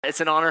It's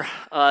an honor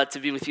to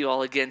be with you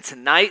all again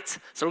tonight.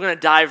 So we're going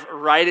to dive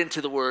right into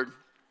the Word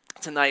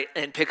tonight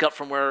and pick up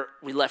from where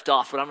we left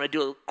off. But I'm going to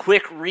do a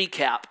quick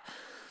recap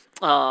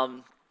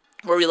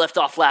where we left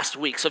off last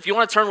week. So if you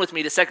want to turn with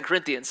me to 2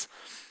 Corinthians.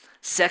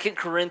 2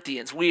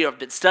 Corinthians. We have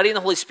been studying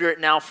the Holy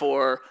Spirit now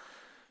for,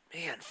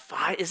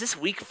 is this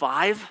week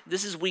 5?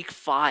 This is week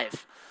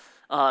 5,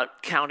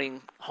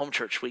 counting home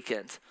church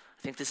weekend.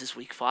 I think this is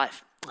week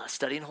 5,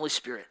 studying the Holy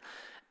Spirit.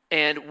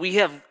 And we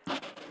have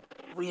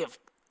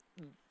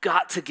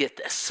got to get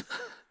this.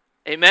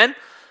 Amen?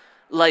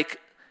 Like,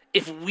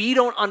 if we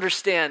don't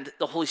understand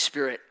the Holy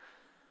Spirit,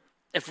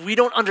 if we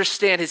don't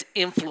understand his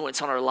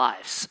influence on our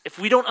lives, if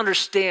we don't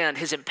understand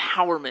his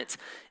empowerment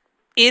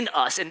in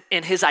us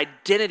and his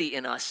identity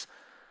in us,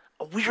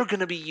 we are going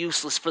to be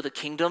useless for the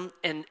kingdom,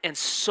 and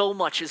so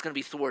much is going to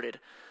be thwarted.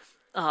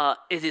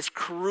 It is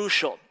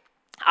crucial.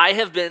 I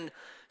have been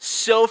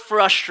so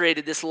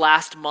frustrated this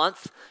last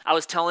month. I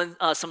was telling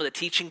some of the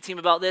teaching team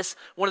about this.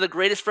 One of the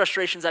greatest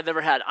frustrations I've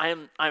ever had. I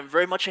am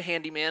very much a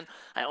handyman.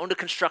 I owned a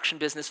construction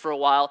business for a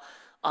while.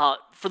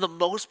 For the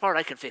most part,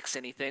 I can fix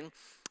anything.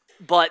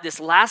 But this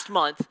last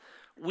month,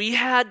 we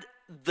had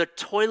the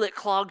toilet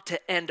clog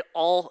to end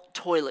all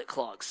toilet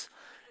clogs.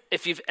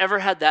 If you've ever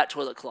had that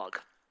toilet clog.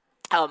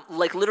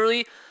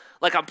 Literally,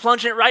 I'm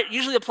plunging it right.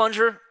 Usually a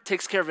plunger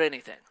takes care of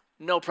anything.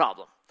 No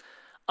problem.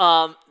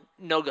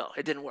 No go.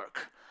 It didn't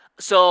work.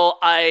 So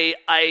I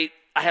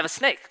have a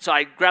snake. So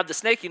I grab the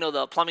snake,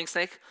 the plumbing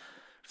snake,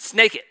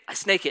 I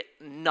snake it,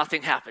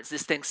 nothing happens.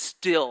 This thing's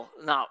still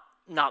not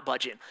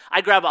budging.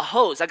 I grab a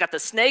hose. I got the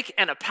snake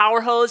and a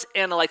power hose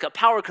and a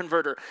power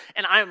converter,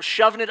 and I am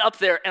shoving it up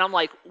there, and I'm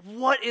like,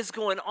 what is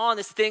going on?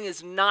 This thing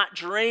is not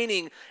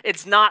draining.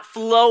 It's not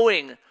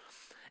flowing.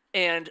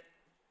 And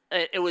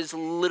it was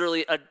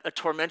literally a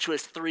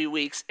tormentuous 3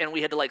 weeks, and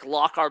we had to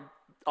lock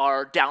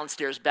our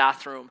downstairs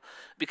bathroom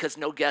because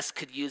no guests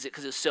could use it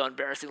because it was so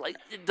embarrassing.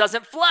 It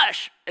doesn't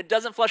flush. It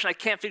doesn't flush, and I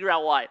can't figure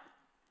out why.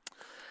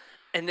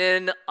 And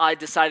then I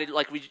decided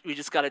we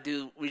just got to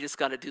do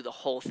the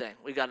whole thing.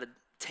 We got to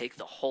take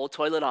the whole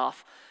toilet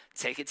off,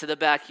 take it to the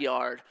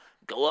backyard,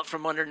 go up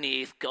from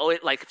underneath, go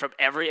it from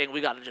every angle.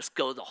 We got to just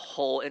go the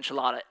whole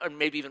enchilada, or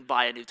maybe even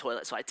buy a new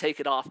toilet. So I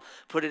take it off,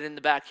 put it in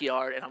the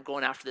backyard, and I'm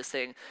going after this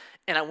thing.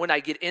 And when I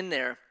get in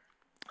there,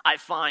 I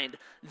find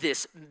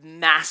this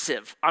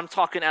massive, I'm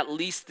talking at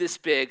least this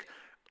big,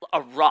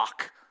 a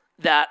rock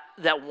that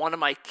one of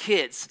my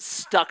kids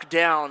stuck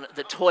down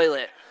the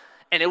toilet,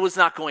 and it was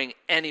not going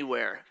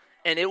anywhere.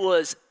 And it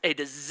was a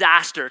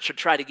disaster to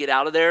try to get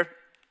out of there.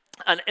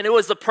 And it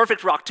was the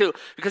perfect rock too,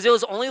 because it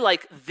was only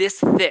this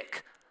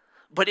thick,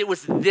 but it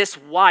was this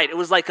wide. It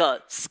was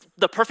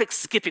the perfect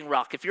skipping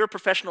rock. If you're a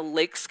professional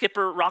lake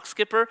skipper, rock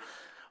skipper,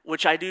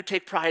 which I do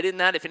take pride in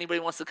that. If anybody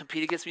wants to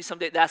compete against me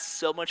someday, that's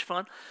so much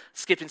fun,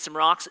 skipping some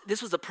rocks.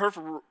 This was the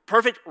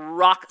perfect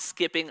rock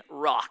skipping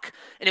rock,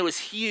 and it was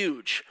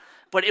huge,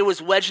 but it was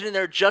wedged in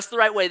there just the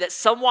right way that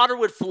some water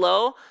would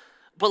flow,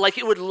 but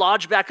it would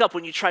lodge back up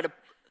when you try to.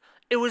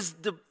 It was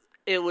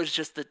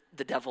just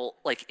the devil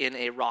in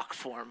a rock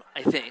form,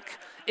 I think,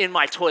 in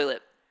my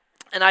toilet,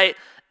 and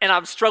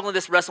I'm struggling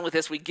wrestling with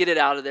this. We get it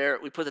out of there.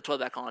 We put the toilet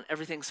back on.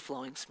 Everything's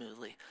flowing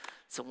smoothly.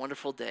 It's a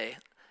wonderful day.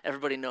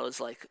 Everybody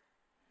knows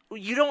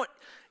you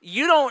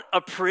don't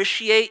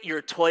appreciate your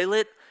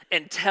toilet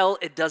until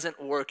it doesn't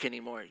work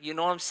anymore. You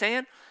know what I'm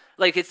saying?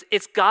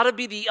 It's got to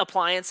be the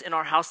appliance in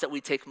our house that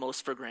we take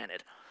most for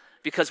granted.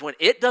 Because when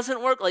it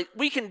doesn't work,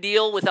 we can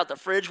deal without the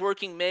fridge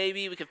working,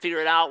 maybe. We can figure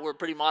it out. We're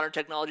pretty modern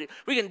technology.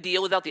 We can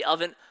deal without the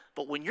oven.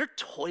 But when your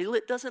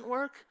toilet doesn't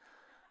work,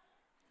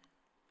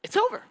 it's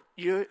over.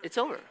 It's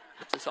over.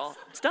 It's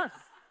done.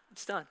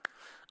 It's done.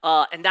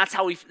 And that's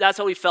how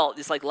we felt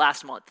this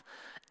last month.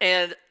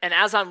 And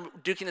as I'm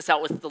duking this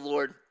out with the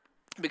Lord,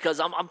 because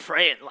I'm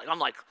praying, I'm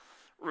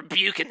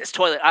rebuking this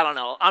toilet. I don't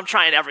know. I'm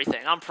trying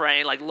everything. I'm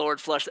praying Lord,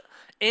 flush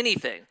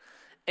anything.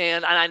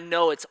 And I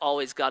know it's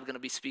always God going to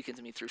be speaking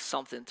to me through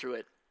something through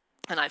it.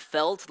 And I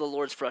felt the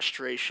Lord's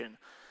frustration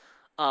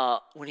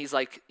when he's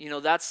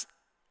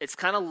it's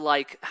kind of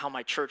like how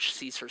my church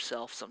sees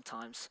herself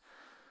sometimes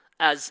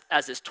as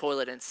this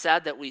toilet. And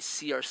sad that we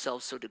see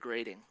ourselves so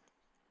degrading.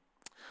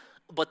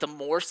 But the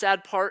more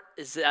sad part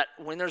is that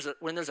when there's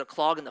a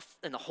clog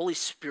and the Holy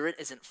Spirit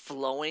isn't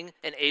flowing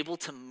and able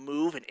to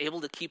move and able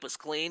to keep us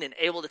clean and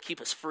able to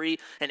keep us free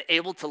and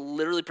able to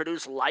literally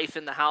produce life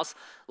in the house,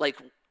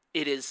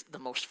 it is the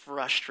most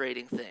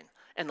frustrating thing.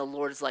 And the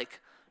Lord is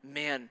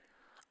man,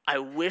 I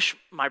wish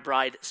my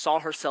bride saw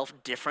herself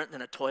different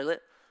than a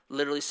toilet,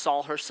 literally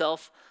saw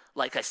herself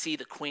like I see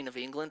the Queen of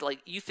England.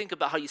 You think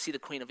about how you see the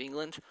Queen of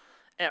England,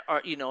 and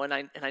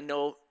I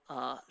know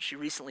she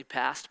recently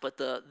passed, but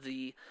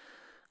the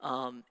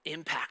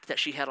impact that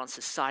she had on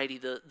society,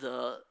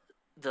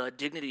 the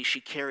dignity she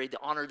carried,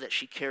 the honor that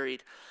she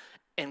carried.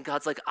 And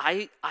God's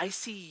I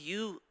see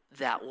you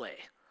that way.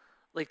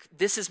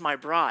 This is my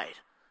bride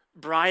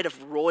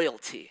of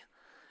royalty.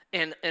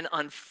 And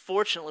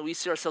unfortunately, we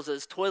see ourselves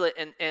as toilet,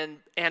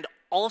 and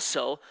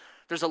also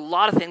there's a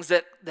lot of things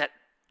that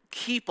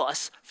keep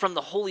us from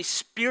the Holy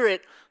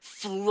Spirit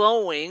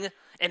flowing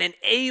and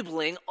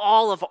enabling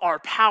all of our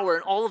power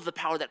and all of the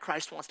power that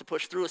Christ wants to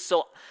push through us.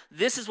 So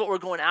this is what we're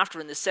going after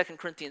in this 2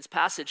 Corinthians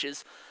passage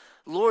is,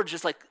 Lord,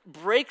 just like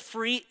break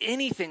free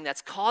anything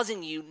that's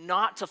causing you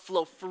not to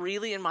flow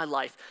freely in my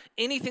life,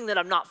 anything that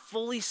I'm not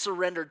fully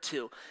surrendered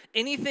to,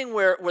 anything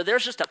where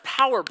there's just a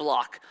power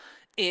block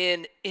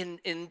in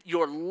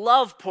your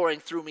love pouring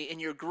through me, in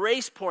your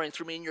grace pouring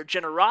through me, in your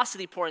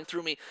generosity pouring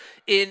through me,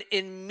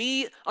 in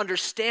me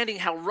understanding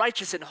how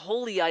righteous and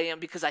holy I am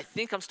because I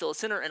think I'm still a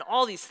sinner, and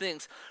all these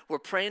things. We're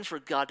praying for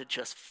God to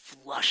just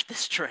flush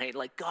this drain.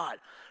 Like, God,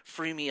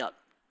 free me up.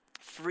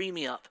 Free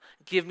me up.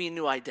 Give me a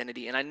new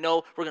identity. And I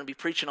know we're going to be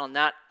preaching on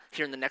that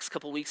here in the next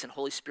couple weeks in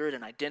Holy Spirit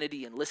and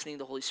identity and listening to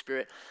the Holy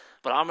Spirit.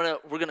 But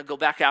we're going to go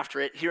back after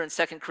it here in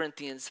 2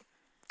 Corinthians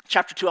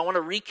chapter 2. I want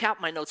to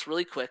recap my notes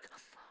really quick.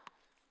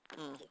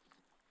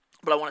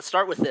 But I want to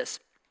start with this.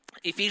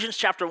 Ephesians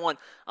chapter 1.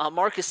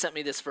 Marcus sent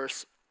me this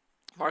verse.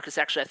 Marcus,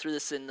 actually, I threw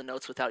this in the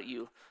notes without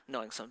you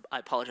knowing, so I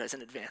apologize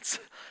in advance.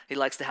 He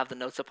likes to have the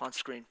notes up on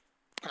screen.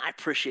 I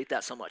appreciate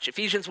that so much.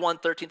 Ephesians 1,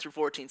 13 through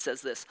 14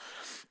 says this.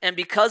 And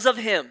because of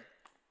him,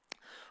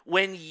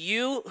 when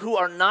you who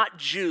are not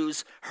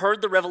Jews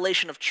heard the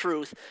revelation of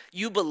truth,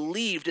 you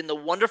believed in the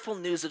wonderful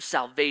news of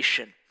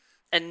salvation.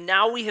 And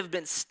now we have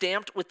been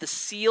stamped with the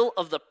seal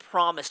of the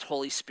promised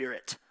Holy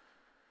Spirit.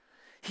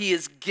 He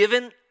is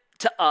given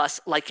to us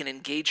like an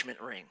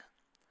engagement ring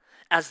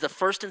as the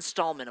first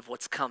installment of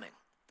what's coming.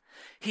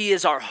 He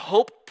is our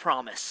hope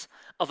promise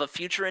of a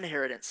future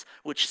inheritance,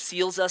 which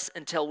seals us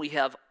until we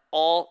have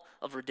all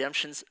of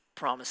redemption's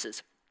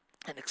promises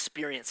and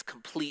experience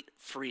complete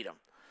freedom,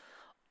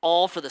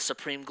 all for the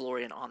supreme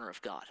glory and honor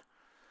of God.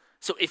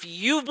 So if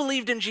you've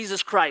believed in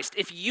Jesus Christ,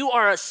 if you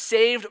are a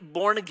saved,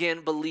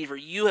 born-again believer,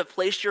 you have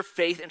placed your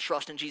faith and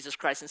trust in Jesus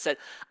Christ and said,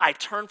 I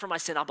turn from my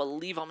sin, I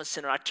believe I'm a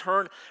sinner, I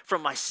turn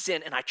from my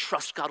sin, and I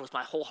trust God with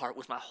my whole heart,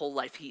 with my whole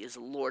life. He is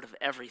Lord of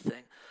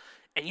everything.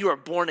 And you are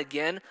born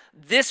again.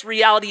 This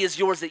reality is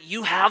yours, that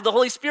you have the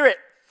Holy Spirit.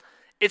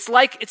 It's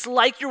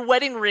like your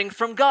wedding ring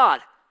from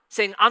God,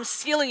 saying, I'm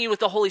sealing you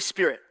with the Holy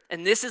Spirit.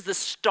 And this is the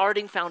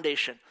starting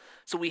foundation.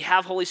 So we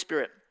have Holy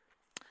Spirit.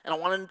 And I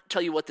want to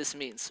tell you what this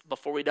means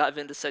before we dive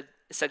into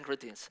 2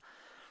 Corinthians.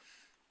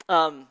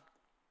 God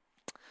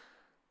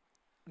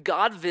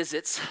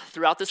visits,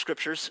 throughout the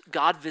scriptures,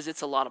 God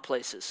visits a lot of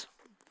places.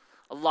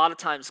 A lot of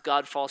times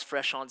God falls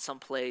fresh on some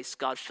place.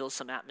 God fills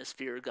some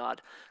atmosphere.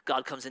 God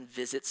comes and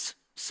visits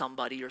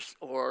somebody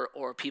or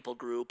a people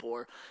group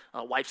or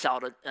wipes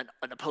out an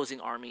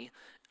opposing army.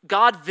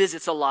 God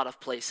visits a lot of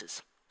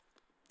places.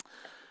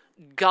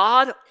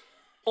 God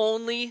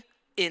only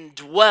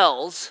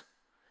indwells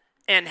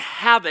and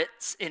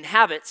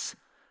inhabits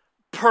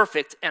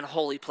perfect and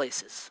holy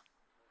places.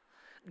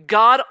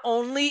 God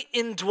only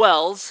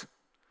indwells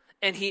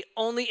and he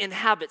only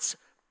inhabits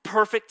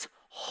perfect,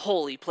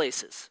 holy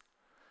places.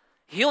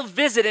 He'll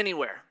visit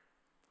anywhere,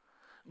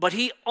 but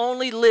he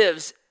only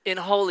lives in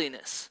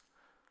holiness.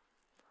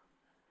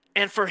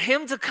 And for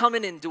him to come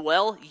in and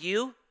dwell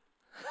you,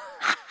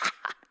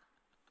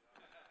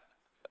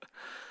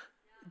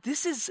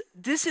 this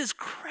is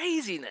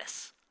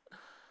craziness.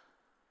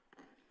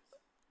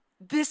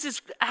 This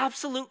is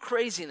absolute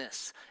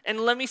craziness. And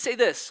let me say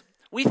this.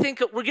 We're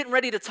getting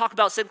ready to talk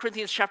about 2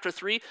 Corinthians chapter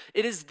 3.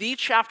 It is the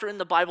chapter in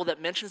the Bible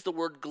that mentions the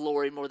word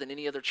glory more than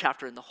any other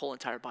chapter in the whole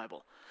entire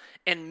Bible.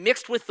 And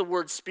mixed with the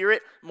word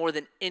spirit more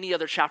than any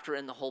other chapter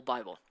in the whole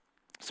Bible.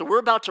 So we're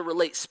about to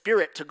relate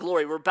spirit to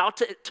glory. We're about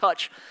to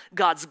touch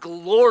God's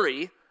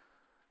glory,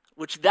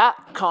 which that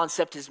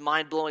concept is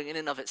mind-blowing in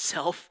and of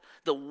itself.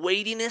 The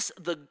weightiness,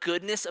 the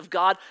goodness of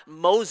God.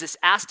 Moses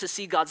asked to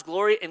see God's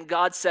glory, and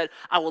God said,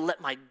 I will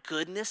let my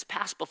goodness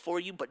pass before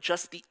you, but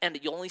just the end.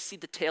 You'll only see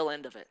the tail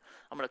end of it.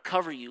 I'm going to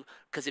cover you,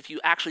 because if you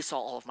actually saw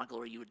all of my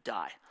glory, you would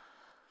die.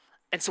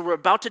 And so we're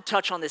about to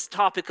touch on this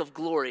topic of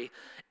glory.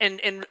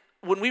 And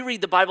when we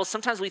read the Bible,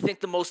 sometimes we think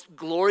the most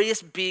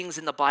glorious beings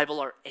in the Bible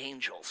are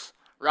angels,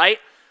 right?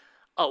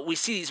 We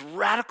see these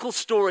radical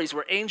stories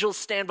where angels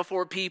stand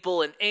before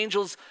people, and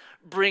angels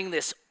bring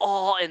this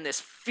awe and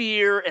this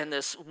fear and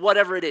this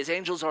whatever it is.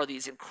 Angels are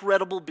these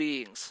incredible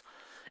beings.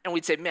 And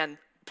we'd say, man,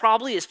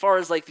 probably as far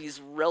as like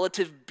these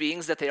relative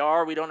beings that they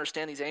are, we don't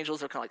understand these angels.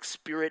 They're kind of like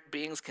spirit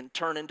beings, can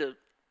turn into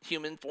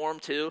human form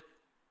too.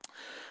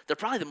 They're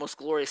probably the most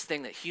glorious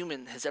thing that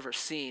human has ever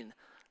seen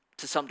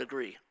to some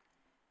degree.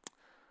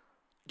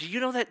 Do you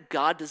know that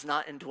God does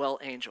not indwell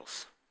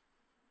angels?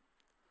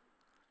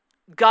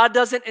 God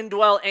doesn't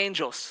indwell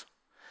angels.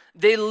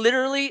 They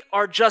literally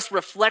are just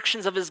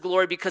reflections of his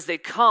glory because they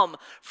come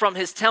from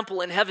his temple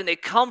in heaven. They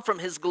come from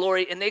his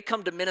glory and they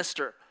come to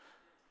minister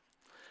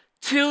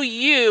to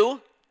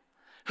you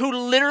who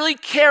literally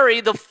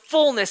carry the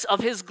fullness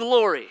of his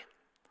glory.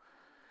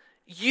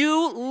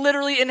 You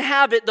literally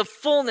inhabit the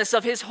fullness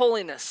of his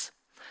holiness.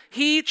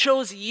 He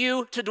chose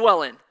you to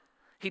dwell in.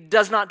 He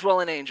does not dwell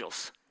in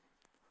angels.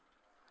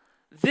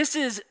 This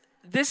is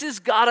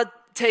got to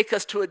take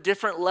us to a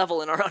different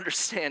level in our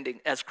understanding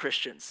as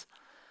Christians.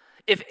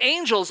 If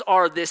angels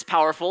are this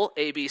powerful,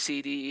 A, B,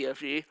 C, D, E, F,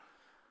 G,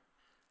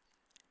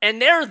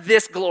 And they're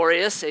this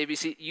glorious,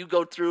 ABC. You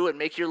go through and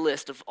make your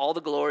list of all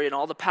the glory and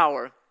all the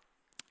power.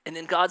 And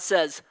then God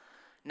says,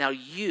 now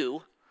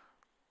you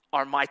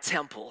are my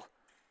temple,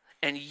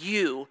 and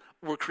you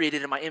were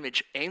created in my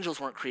image. Angels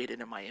weren't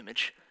created in my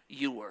image.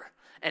 You were.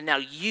 And now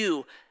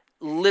you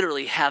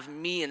literally have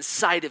me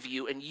inside of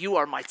you, and you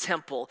are my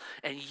temple,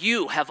 and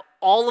you have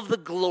all of the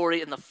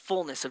glory and the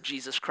fullness of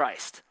Jesus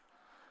Christ.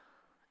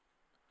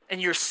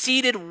 And you're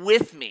seated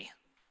with me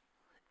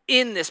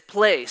in this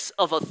place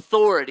of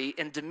authority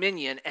and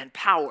dominion and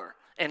power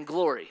and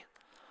glory.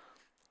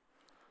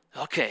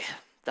 Okay,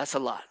 that's a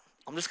lot.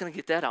 I'm just going to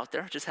get that out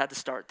there. Just had to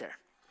start there.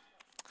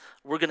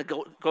 We're going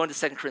to go into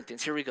 2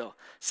 Corinthians. Here we go.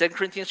 2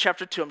 Corinthians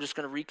chapter 2. I'm just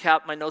going to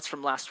recap my notes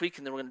from last week,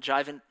 and then we're going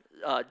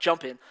to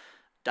jump and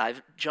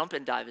dive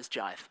is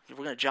jive.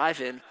 We're going to jive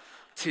in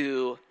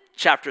to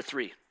chapter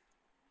 3.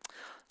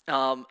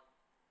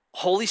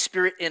 Holy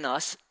Spirit in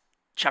us,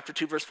 chapter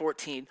 2, verse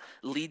 14,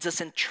 leads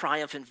us in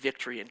triumph and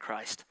victory in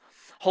Christ.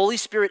 Holy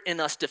Spirit in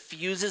us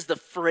diffuses the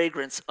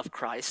fragrance of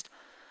Christ,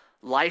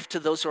 life to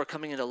those who are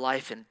coming into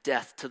life and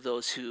death to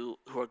those who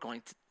are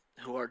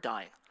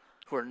dying,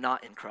 who are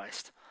not in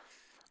Christ.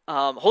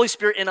 Holy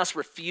Spirit in us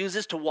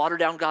refuses to water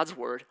down God's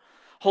word.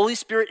 Holy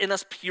Spirit in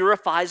us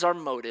purifies our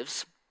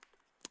motives.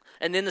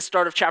 And then the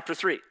start of chapter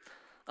 3,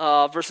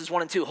 verses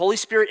 1 and 2. Holy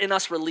Spirit in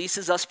us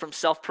releases us from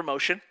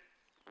self-promotion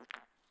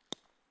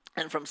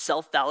and from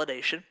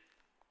self-validation.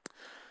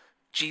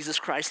 Jesus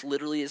Christ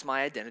literally is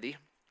my identity.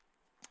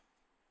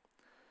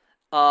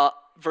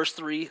 Verse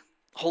 3,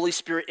 Holy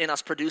Spirit in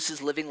us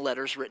produces living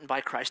letters written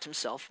by Christ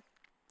himself.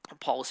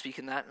 Paul was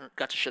speaking that, and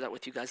got to share that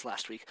with you guys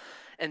last week.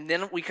 And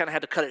then we kind of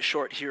had to cut it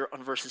short here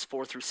on verses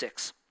 4 through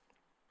 6.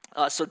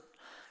 So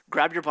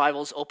grab your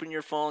Bibles, open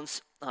your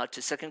phones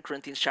to 2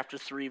 Corinthians chapter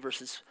 3,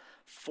 verses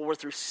 4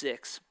 through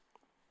 6.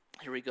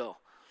 Here we go.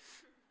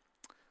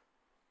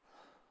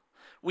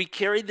 We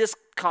carry this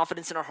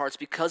confidence in our hearts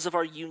because of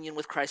our union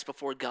with Christ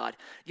before God,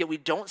 yet we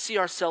don't see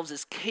ourselves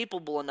as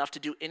capable enough to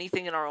do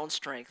anything in our own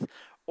strength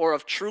or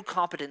of true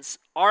competence.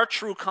 Our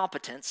true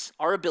competence,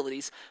 our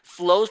abilities,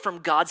 flows from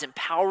God's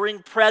empowering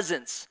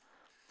presence.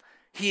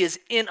 He is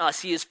in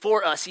us, He is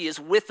for us, He is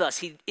with us,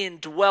 He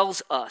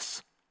indwells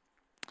us.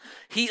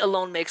 He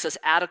alone makes us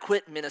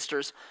adequate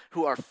ministers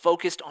who are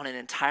focused on an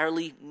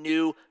entirely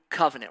new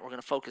covenant. We're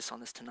going to focus on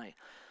this tonight.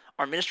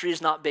 Our ministry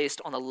is not based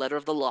on the letter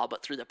of the law,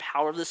 but through the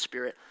power of the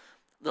Spirit.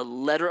 The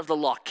letter of the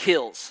law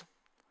kills,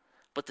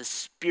 but the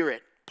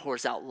Spirit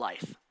pours out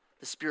life.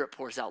 The Spirit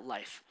pours out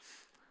life.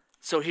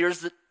 So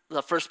here's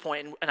the first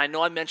point, and I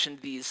know I mentioned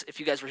these. If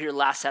you guys were here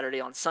last Saturday,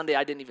 on Sunday,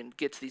 I didn't even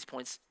get to these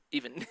points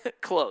even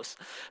close.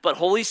 But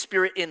Holy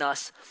Spirit in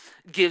us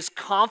gives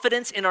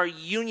confidence in our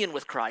union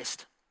with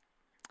Christ,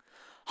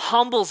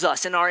 humbles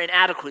us in our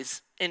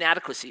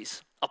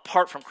inadequacies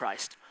apart from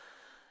Christ,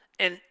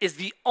 and is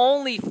the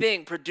only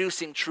thing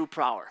producing true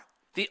power.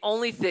 The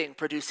only thing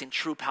producing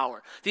true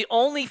power. The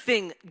only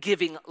thing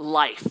giving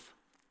life.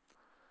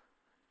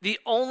 The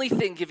only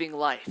thing giving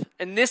life.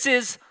 And this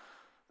is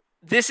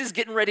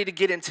getting ready to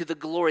get into the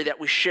glory that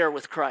we share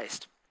with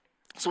Christ.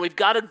 So we've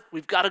got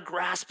to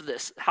grasp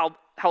this, how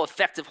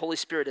effective Holy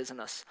Spirit is in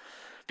us.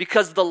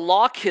 Because the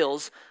law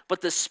kills,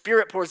 but the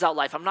Spirit pours out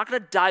life. I'm not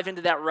going to dive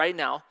into that right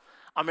now.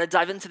 I'm going to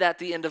dive into that at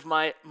the end of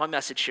my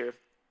message here,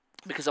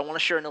 because I want to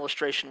share an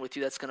illustration with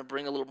you that's going to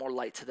bring a little more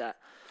light to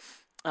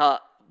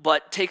that.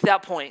 But take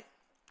that point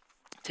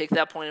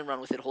and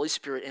run with it. Holy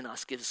Spirit in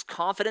us gives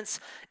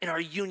confidence in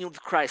our union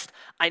with Christ.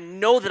 I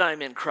know that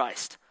I'm in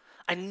Christ.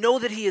 I know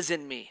that He is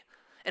in me.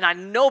 And I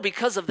know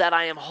because of that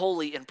I am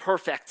holy and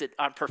perfected.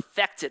 I'm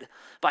perfected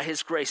by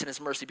His grace and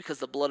His mercy because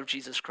of the blood of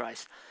Jesus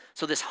Christ.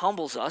 So this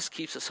humbles us,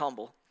 keeps us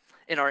humble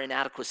in our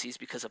inadequacies,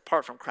 because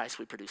apart from Christ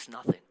we produce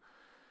nothing.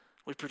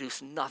 We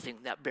produce nothing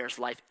that bears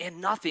life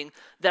and nothing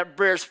that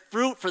bears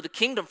fruit for the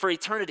kingdom, for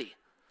eternity.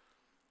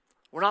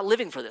 We're not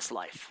living for this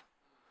life.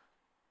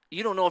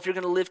 You don't know if you're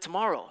going to live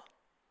tomorrow.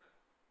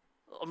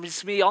 I'm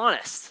just be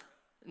honest.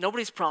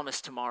 Nobody's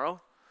promised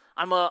tomorrow.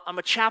 I'm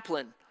a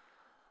chaplain.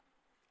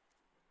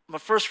 I'm a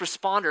first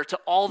responder to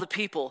all the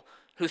people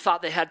who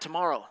thought they had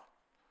tomorrow.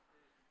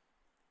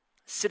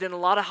 Sit in a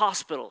lot of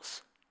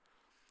hospitals.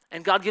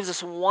 And God gives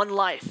us one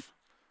life.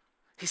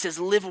 He says,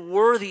 live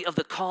worthy of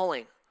the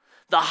calling,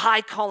 the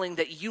high calling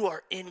that you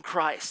are in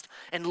Christ,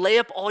 and lay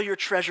up all your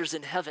treasures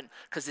in heaven,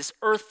 because this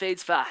earth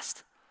fades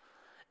fast.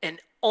 And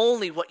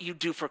only what you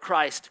do for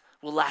Christ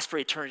will last for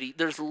eternity.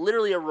 There's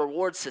literally a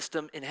reward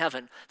system in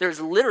heaven. There's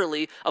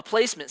literally a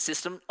placement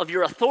system of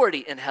your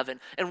authority in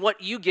heaven and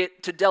what you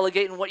get to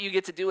delegate and what you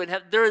get to do in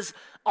heaven. There is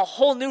a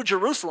whole new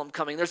Jerusalem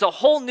coming. There's a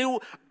whole new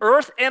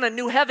earth and a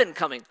new heaven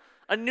coming.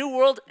 A new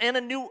world and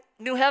a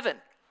new heaven.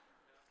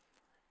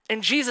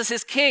 And Jesus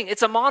is king.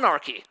 It's a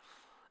monarchy.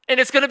 And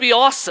it's going to be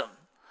awesome.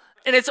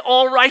 And it's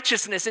all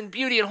righteousness and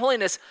beauty and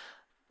holiness.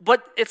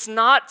 But it's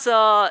not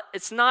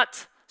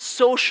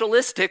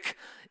socialistic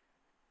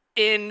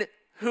in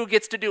who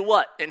gets to do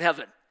what in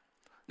heaven.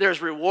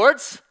 There's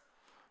rewards.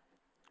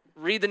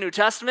 Read the New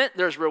Testament.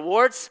 There's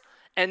rewards.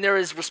 And there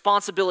is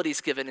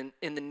responsibilities given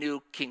in the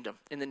new kingdom,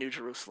 in the new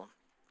Jerusalem.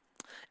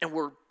 And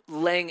we're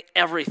laying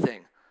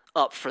everything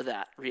up for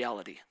that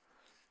reality.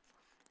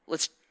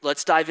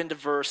 Let's dive into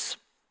verse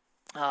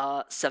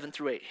 7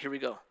 through 8. Here we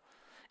go.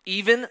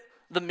 Even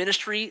the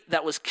ministry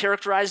that was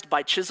characterized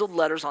by chiseled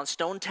letters on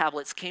stone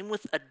tablets came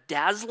with a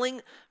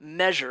dazzling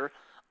measure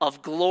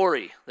of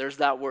glory. There's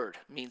that word.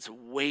 It means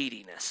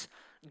weightiness,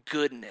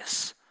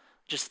 goodness.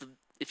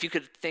 If you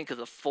could think of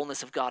the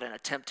fullness of God and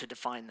attempt to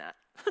define that.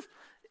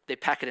 They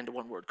pack it into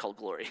one word called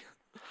glory,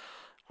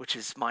 which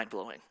is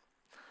mind-blowing.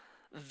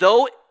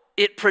 Though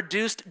it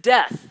produced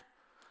death.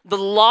 The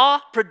law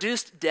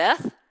produced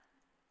death.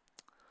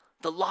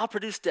 The law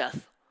produced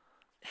death.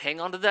 Hang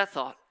on to that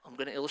thought. I'm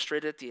going to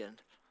illustrate it at the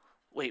end.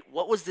 Wait,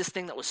 what was this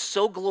thing that was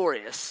so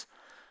glorious?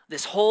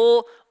 This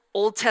whole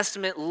Old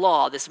Testament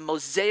law, this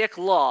Mosaic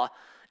law,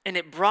 and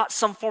it brought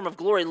some form of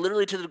glory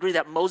literally to the degree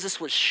that Moses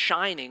was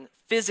shining,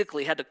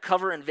 physically had to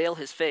cover and veil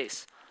his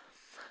face.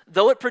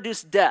 Though it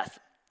produced death,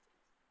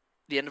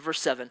 the end of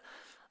verse 7,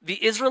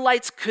 the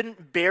Israelites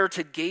couldn't bear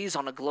to gaze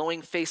on a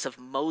glowing face of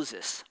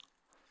Moses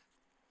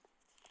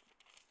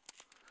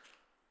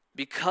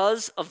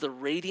because of the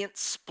radiant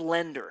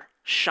splendor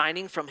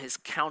shining from his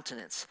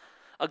countenance,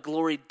 a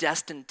glory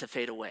destined to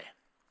fade away.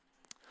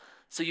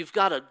 So you've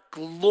got a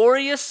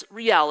glorious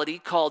reality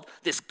called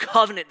this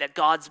covenant that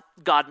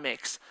God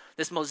makes,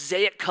 this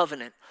Mosaic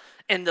covenant,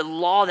 and the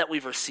law that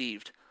we've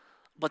received.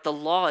 But the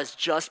law is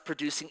just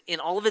producing in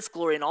all of its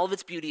glory and all of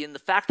its beauty, and the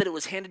fact that it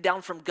was handed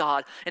down from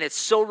God, and it's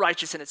so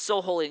righteous and it's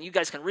so holy, and you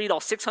guys can read all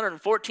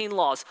 614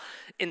 laws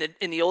in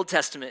the Old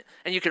Testament,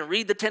 and you can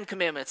read the 10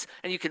 Commandments,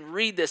 and you can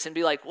read this and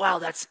be like, wow,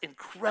 that's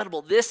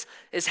incredible. This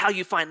is how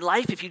you find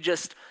life. If you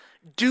just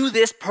do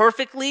this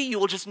perfectly, you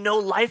will just know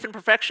life and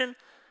perfection.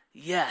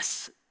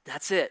 Yes,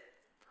 that's it.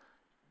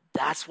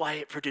 That's why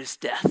it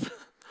produced death.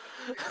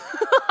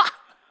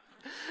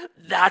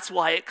 That's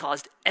why it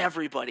caused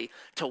everybody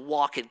to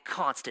walk in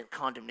constant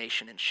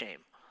condemnation and shame.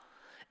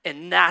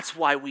 And that's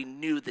why we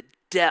knew the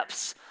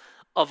depths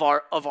of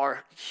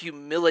our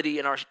humility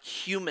and our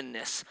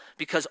humanness,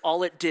 because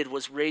all it did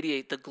was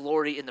radiate the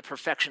glory and the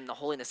perfection and the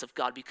holiness of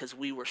God, because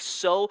we were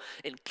so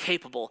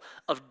incapable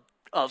of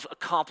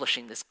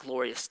accomplishing this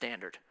glorious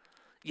standard.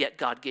 Yet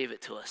God gave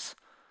it to us.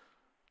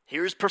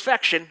 Here's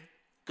perfection.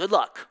 Good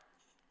luck.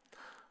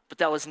 But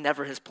that was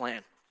never his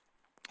plan.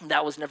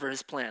 That was never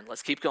his plan.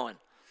 Let's keep going.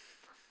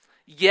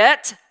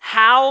 Yet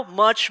how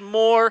much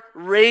more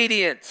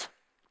radiant.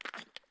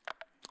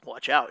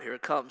 Watch out, here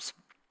it comes.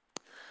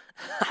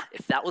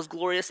 If that was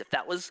glorious, if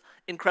that was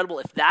incredible,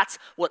 if that's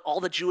what all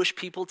the Jewish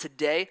people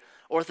today,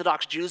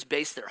 Orthodox Jews,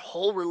 base their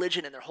whole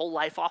religion and their whole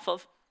life off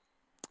of,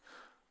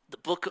 the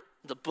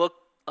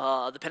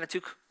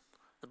Pentateuch,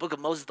 the book of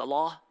Moses, the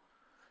law,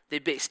 they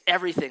based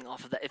everything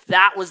off of that. If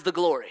that was the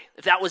glory,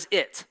 if that was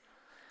it,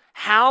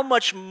 how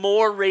much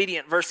more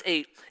radiant, verse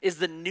 8, is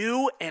the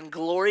new and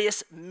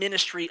glorious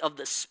ministry of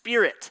the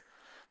Spirit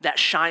that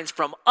shines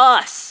from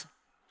us.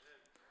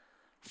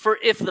 For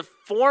if the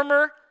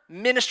former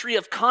ministry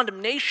of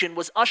condemnation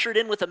was ushered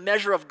in with a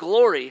measure of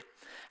glory,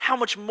 how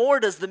much more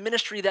does the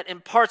ministry that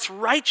imparts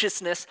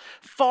righteousness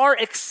far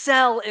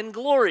excel in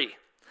glory?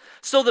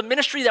 So the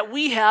ministry that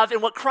we have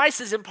and what Christ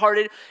has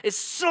imparted is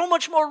so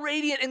much more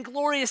radiant and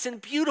glorious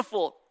and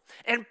beautiful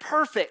and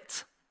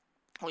perfect.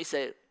 We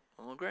say,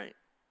 oh, great.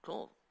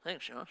 Cool.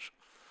 Thanks, Josh.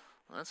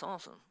 That's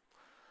awesome.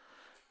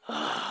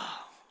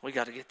 We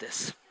got to get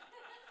this.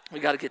 We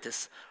got to get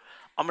this.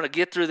 I'm going to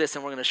get through this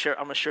and I'm going to share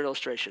an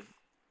illustration.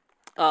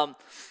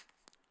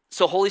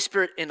 So Holy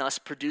Spirit in us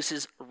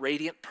produces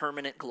radiant,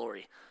 permanent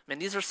glory. Man,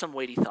 these are some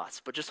weighty thoughts,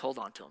 but just hold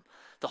on to them.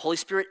 The Holy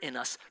Spirit in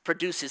us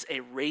produces a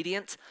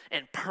radiant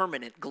and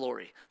permanent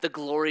glory, the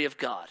glory of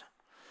God,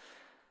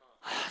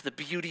 the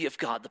beauty of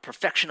God, the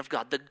perfection of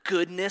God, the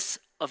goodness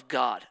of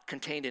God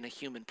contained in a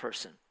human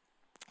person.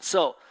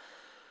 So,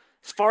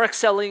 as far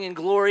excelling in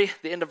glory,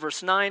 the end of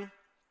verse 9.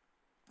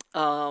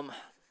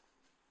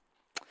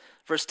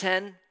 Verse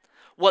 10,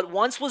 what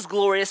once was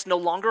glorious no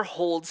longer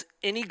holds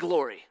any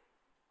glory.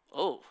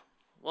 Oh,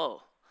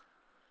 whoa.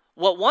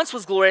 What once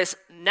was glorious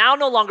now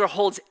no longer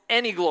holds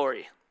any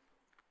glory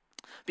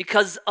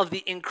because of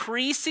the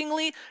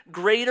increasingly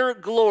greater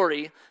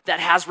glory that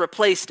has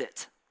replaced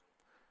it.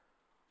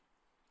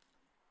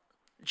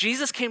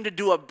 Jesus came to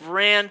do a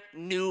brand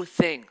new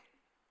thing.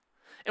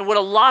 And what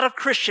a lot of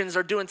Christians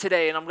are doing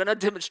today, and I'm going to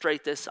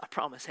demonstrate this, I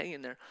promise, hang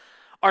in there,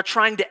 are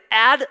trying to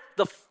add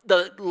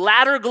the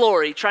latter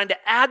glory, trying to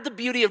add the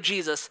beauty of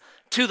Jesus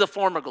to the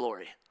former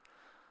glory.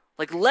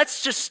 Like,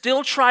 let's just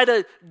still try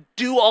to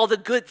do all the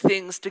good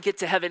things to get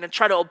to heaven and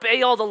try to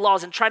obey all the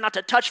laws and try not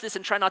to touch this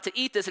and try not to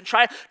eat this and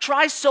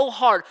try so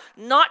hard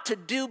not to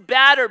do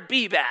bad or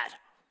be bad.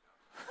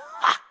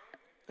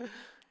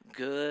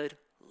 Good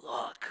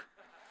luck.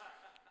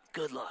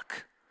 Good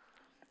luck.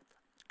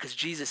 Because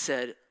Jesus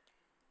said,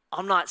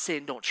 I'm not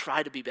saying don't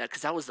try to be bad,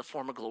 because that was the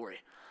former glory.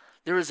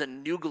 There is a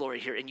new glory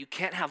here, and you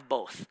can't have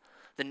both.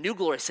 The new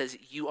glory says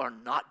you are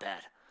not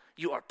bad.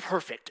 You are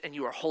perfect, and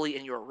you are holy,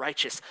 and you are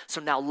righteous. So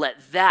now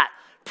let that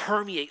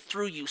permeate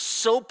through you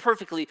so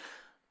perfectly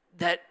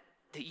that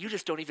that you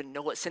just don't even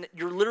know what sin is.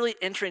 You're literally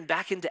entering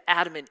back into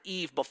Adam and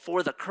Eve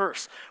before the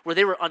curse, where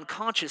they were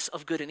unconscious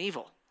of good and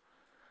evil.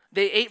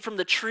 They ate from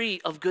the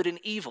tree of good and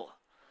evil.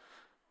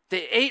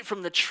 They ate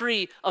from the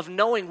tree of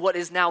knowing what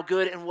is now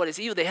good and what is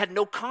evil. They had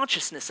no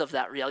consciousness of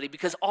that reality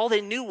because all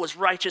they knew was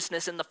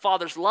righteousness and the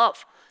Father's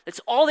love. That's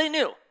all they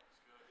knew.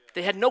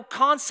 They had no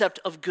concept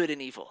of good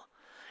and evil.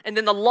 And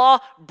then the law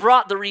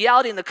brought the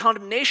reality and the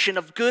condemnation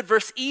of good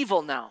versus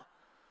evil now,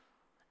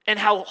 and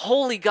how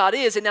holy God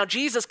is. And now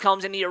Jesus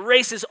comes and he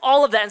erases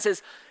all of that and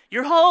says,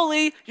 you're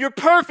holy, you're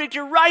perfect,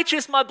 you're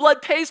righteous, my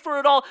blood pays for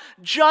it all.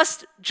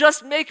 Just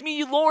make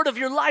me Lord of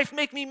your life,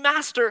 make me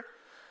master,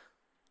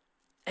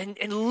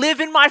 and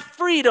live in my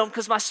freedom,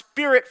 because my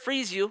spirit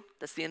frees you.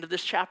 That's the end of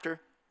this chapter.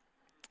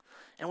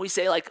 And we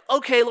say like,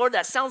 okay, Lord,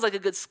 that sounds like a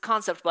good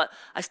concept, but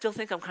I still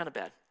think I'm kind of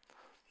bad.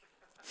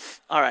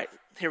 All right,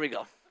 here we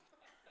go.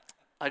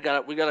 We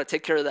got to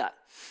take care of that.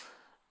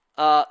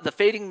 The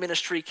fading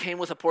ministry came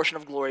with a portion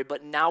of glory,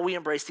 but now we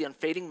embrace the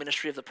unfading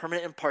ministry of the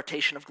permanent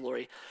impartation of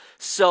glory.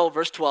 So,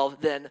 verse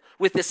 12, then,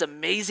 with this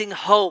amazing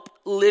hope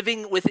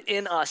living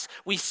within us,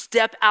 we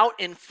step out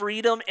in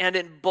freedom and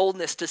in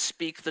boldness to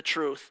speak the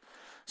truth.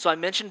 So I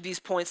mentioned these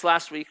points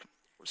last week.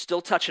 We're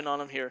still touching on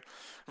them here.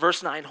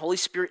 Verse 9, Holy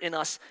Spirit in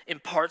us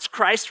imparts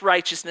Christ's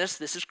righteousness.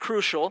 This is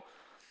crucial.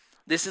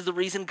 This is the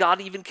reason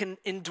God even can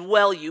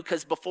indwell you,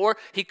 because before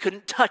he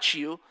couldn't touch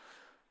you.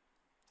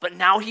 But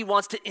now he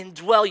wants to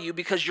indwell you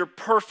because you're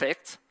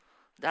perfect.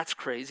 That's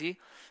crazy.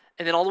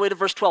 And then all the way to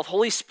verse 12,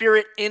 Holy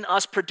Spirit in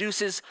us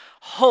produces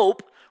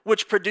hope,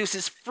 which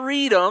produces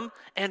freedom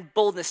and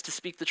boldness to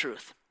speak the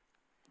truth.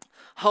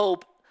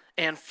 Hope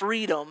and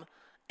freedom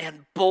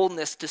and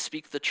boldness to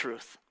speak the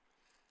truth.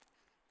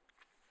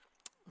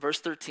 Verse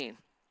 13,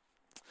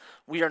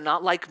 we are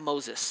not like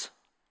Moses,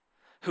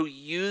 who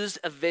used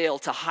a veil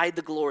to hide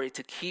the glory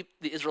to keep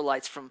the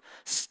Israelites from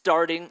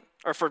staring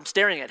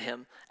at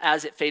him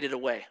as it faded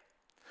away.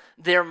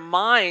 Their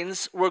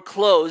minds were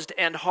closed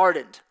and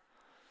hardened.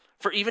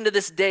 For even to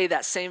this day,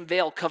 that same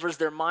veil covers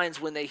their minds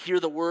when they hear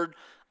the word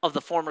of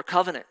the former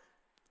covenant.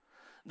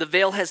 The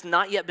veil has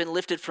not yet been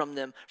lifted from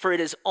them, for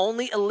it is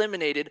only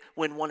eliminated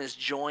when one is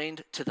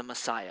joined to the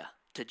Messiah,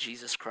 to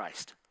Jesus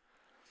Christ.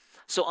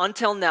 So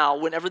until now,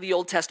 whenever the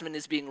Old Testament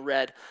is being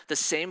read, the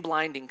same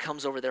blinding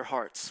comes over their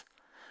hearts.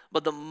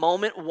 But the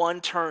moment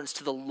one turns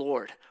to the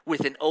Lord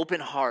with an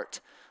open heart,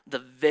 the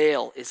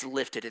veil is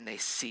lifted and they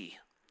see.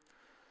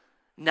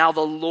 Now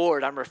the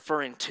Lord I'm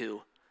referring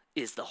to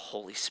is the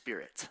Holy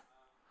Spirit.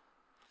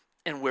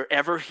 And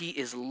wherever he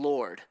is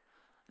Lord,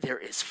 there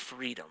is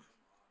freedom.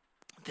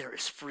 There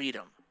is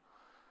freedom.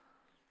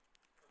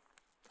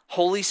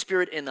 Holy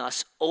Spirit in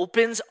us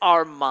opens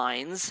our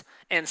minds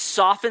and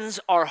softens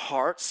our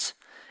hearts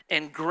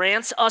and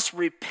grants us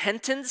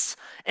repentance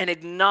and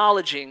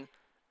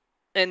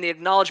the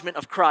acknowledgement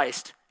of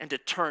Christ, and to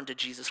turn to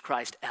Jesus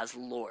Christ as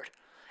Lord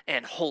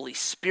and Holy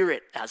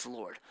Spirit as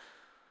Lord.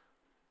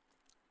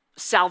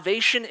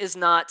 Salvation is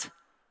not,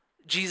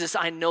 Jesus,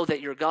 I know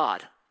that you're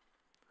God,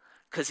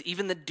 because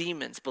even the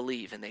demons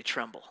believe and they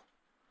tremble.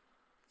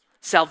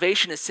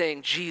 Salvation is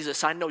saying,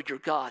 Jesus, I know you're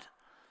God,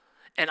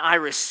 and I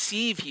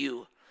receive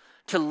you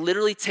to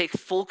literally take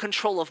full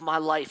control of my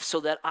life so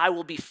that I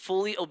will be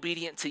fully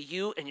obedient to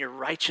you and your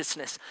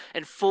righteousness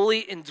and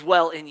fully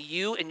indwell in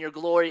you and your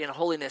glory and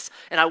holiness.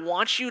 And I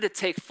want you to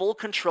take full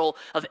control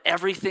of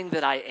everything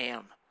that I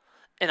am.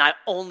 And I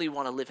only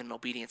want to live in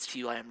obedience to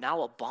you. I am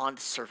now a bond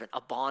servant,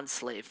 a bond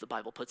slave, the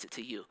Bible puts it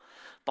to you.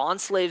 Bond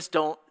slaves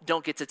don't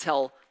get to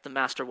tell the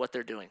master what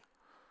they're doing.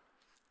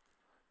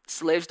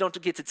 Slaves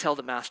don't get to tell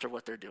the master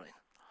what they're doing.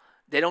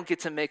 They don't get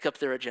to make up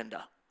their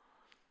agenda.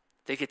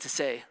 They get to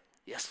say,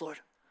 yes, Lord,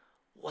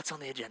 what's on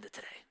the agenda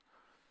today?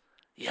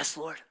 Yes,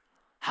 Lord,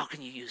 how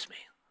can you use me?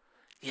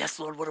 Yes,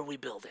 Lord, what are we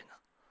building?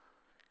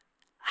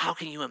 How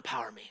can you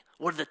empower me?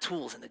 What are the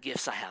tools and the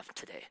gifts I have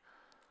today?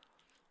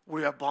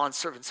 We are bond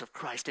servants of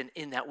Christ, and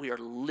in that we are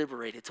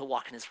liberated to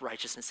walk in his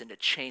righteousness and to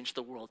change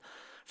the world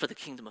for the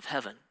kingdom of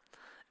heaven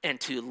and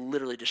to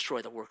literally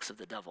destroy the works of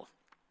the devil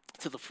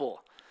to the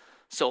full.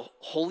 So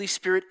Holy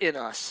Spirit in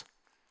us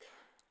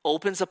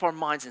opens up our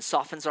minds and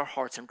softens our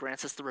hearts and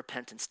grants us the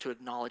repentance to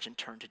acknowledge and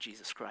turn to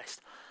Jesus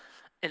Christ.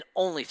 And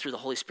only through the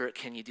Holy Spirit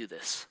can you do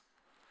this.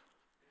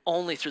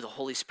 Only through the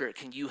Holy Spirit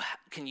can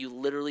you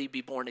literally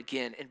be born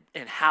again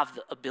and have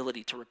the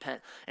ability to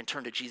repent and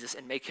turn to Jesus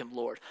and make him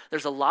Lord.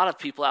 There's a lot of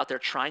people out there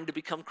trying to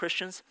become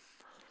Christians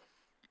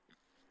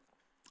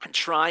and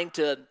trying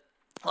to,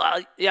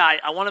 I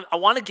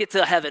want to get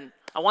to heaven.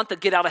 I want the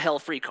get out of hell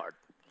free card.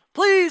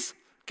 Please,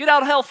 get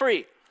out of hell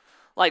free.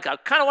 Like, I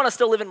kind of want to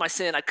still live in my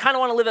sin. I kind of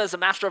want to live as a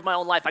master of my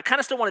own life. I kind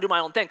of still want to do my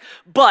own thing.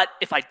 But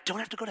if I don't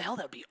have to go to hell,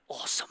 that would be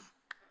awesome.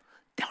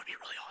 That would be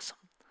really awesome.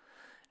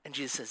 And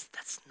Jesus says,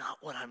 that's not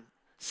what I'm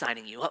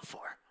signing you up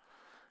for.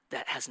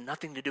 That has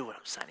nothing to do with what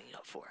I'm signing you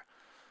up for.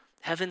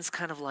 Heaven's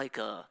kind of like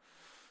a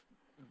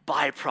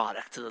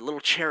byproduct to the little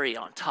cherry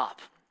on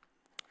top.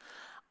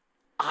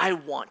 I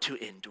want to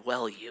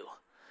indwell you.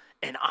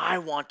 And I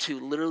want to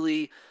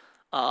literally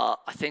I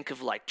think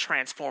of like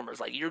Transformers,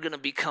 like you're going to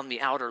become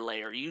the outer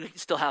layer. You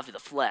still have the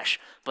flesh,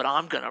 but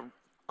I'm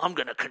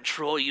going to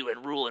control you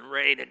and rule and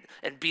reign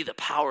and be the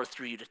power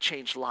through you to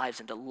change lives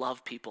and to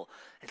love people.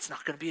 And it's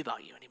not going to be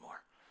about you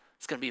anymore.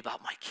 It's going to be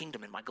about my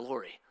kingdom and my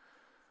glory.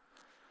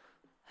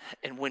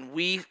 And when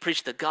we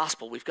preach the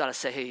gospel, we've got to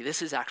say, hey,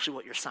 this is actually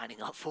what you're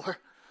signing up for,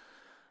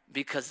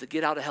 because the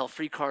get out of hell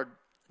free card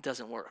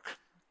doesn't work.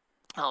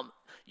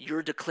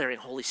 You're declaring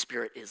Holy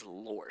Spirit is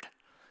Lord.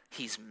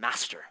 He's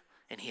master,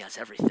 and he has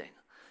everything.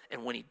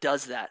 And when he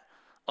does that,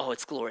 oh,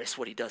 it's glorious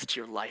what he does to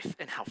your life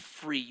and how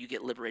free you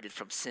get liberated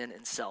from sin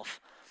and self.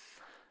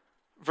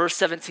 Verse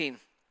 17.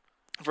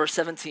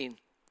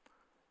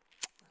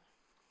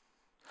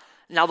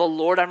 Now the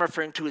Lord I'm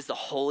referring to is the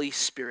Holy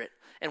Spirit.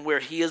 And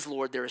where he is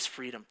Lord, there is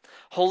freedom.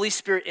 Holy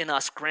Spirit in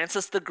us grants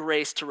us the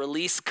grace to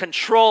release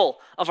control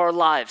of our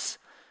lives,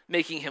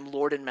 making him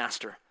Lord and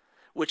Master,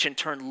 which in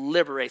turn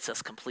liberates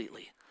us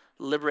completely.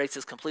 And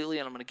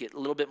I'm going to get a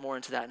little bit more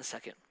into that in a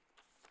second.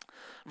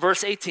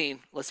 Verse 18,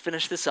 let's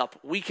finish this up.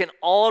 We can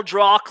all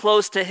draw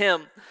close to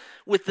him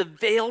with the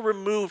veil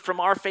removed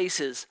from our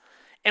faces.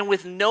 And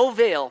with no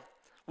veil,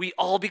 we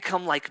all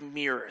become like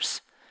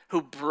mirrors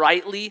who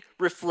brightly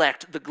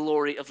reflect the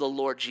glory of the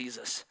Lord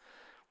Jesus.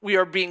 We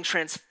are being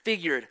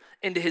transfigured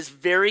into his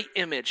very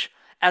image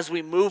as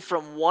we move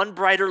from one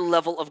brighter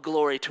level of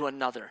glory to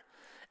another.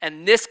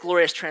 And this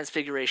glorious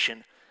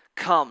transfiguration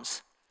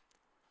comes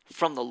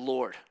from the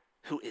Lord,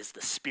 who is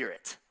the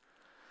Spirit.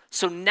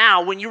 So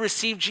now when you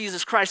receive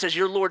Jesus Christ as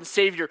your Lord and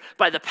Savior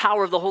by the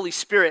power of the Holy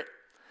Spirit,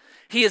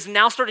 he is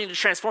now starting to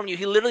transform you.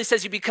 He literally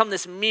says you become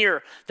this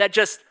mirror that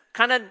just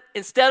kind of,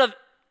 instead of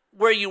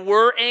where you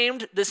were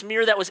aimed, this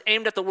mirror that was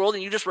aimed at the world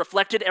and you just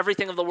reflected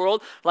everything of the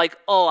world, like,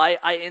 oh,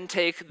 I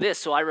intake this,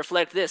 so I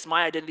reflect this.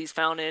 My identity is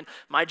found in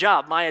my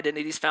job. My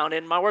identity is found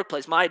in my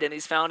workplace. My identity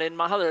is found in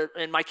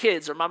my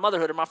kids or my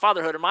motherhood or my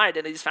fatherhood, or my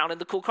identity is found in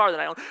the cool car that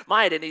I own.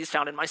 My identity is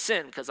found in my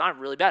sin because I'm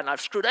really bad and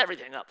I've screwed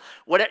everything up.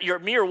 Your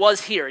mirror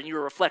was here and you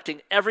were reflecting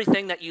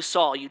everything that you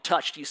saw, you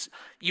touched.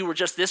 You were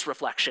just this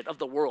reflection of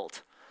the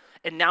world.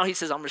 And now he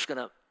says, I'm just going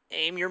to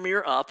aim your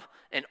mirror up,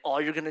 and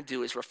all you're going to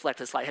do is reflect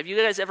this light. Have you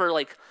guys ever,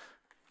 like,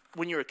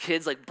 when you were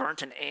kids, like,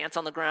 burnt an ant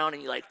on the ground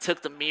and you, like,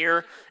 took the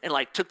mirror and,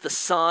 like, took the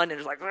sun and it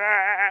was like,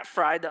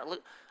 fried that?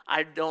 Look,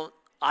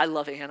 I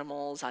love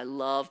animals. I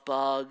love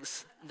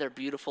bugs. They're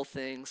beautiful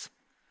things.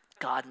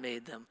 God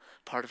made them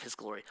part of his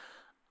glory.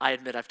 I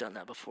admit I've done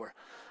that before.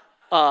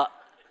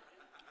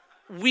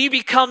 We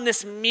become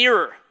this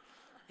mirror.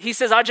 He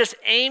says, I just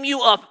aim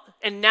you up,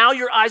 and now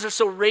your eyes are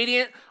so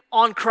radiant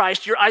on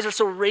Christ, your eyes are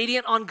so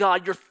radiant on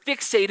God, you're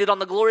fixated on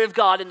the glory of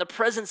God and the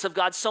presence of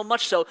God, so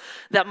much so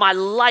that my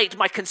light,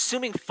 my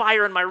consuming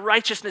fire and my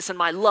righteousness and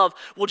my love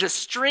will just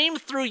stream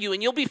through you,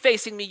 and you'll be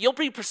facing me, you'll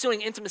be pursuing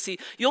intimacy,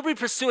 you'll be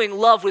pursuing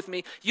love with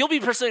me, you'll be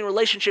pursuing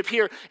relationship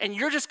here, and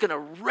you're just going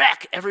to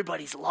wreck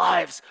everybody's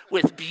lives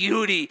with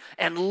beauty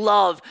and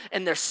love,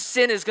 and their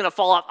sin is going to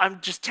fall off. I'm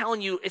just telling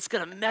you, it's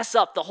going to mess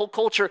up the whole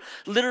culture.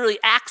 Literally,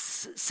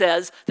 Acts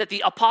says that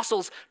the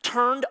apostles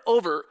turned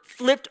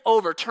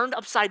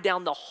upside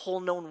down the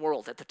whole known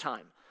world at the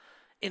time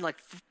in like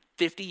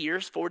 50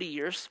 years, 40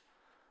 years,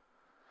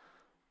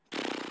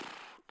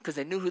 because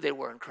they knew who they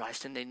were in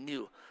Christ, and they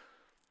knew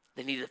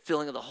they needed a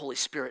filling of the Holy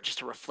Spirit just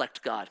to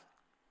reflect God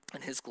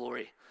and his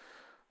glory.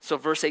 So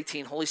verse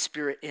 18, Holy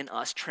Spirit in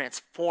us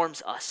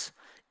transforms us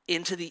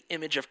into the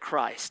image of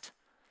Christ,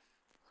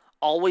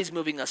 always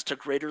moving us to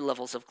greater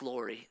levels of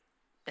glory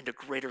and to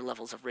greater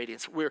levels of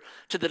radiance. We're,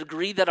 to the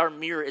degree that our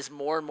mirror is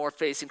more and more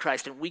facing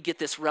Christ and we get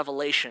this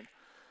revelation,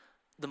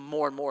 the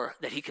more and more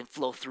that he can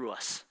flow through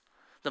us,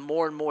 the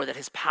more and more that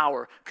his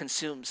power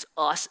consumes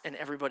us and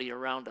everybody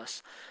around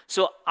us.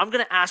 So I'm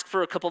going to ask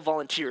for a couple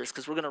volunteers,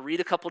 because we're going to read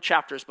a couple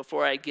chapters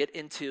before I get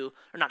into,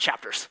 or not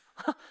chapters,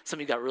 some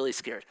of you got really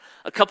scared,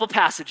 a couple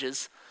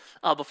passages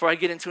before I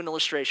get into an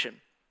illustration.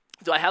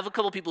 Do I have a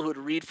couple people who would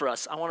read for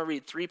us? I want to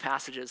read 3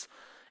 passages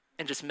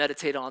and just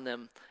meditate on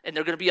them. And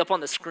they're going to be up on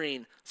the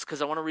screen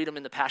because I want to read them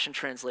in the Passion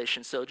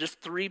Translation. So just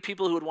 3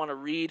 people who would want to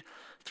read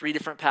 3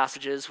 different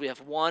passages. We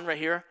have one right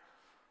here.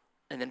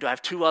 And then do I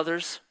have 2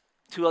 others?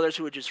 2 others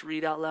who would just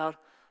read out loud?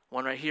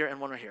 One right here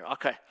and one right here.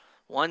 Okay.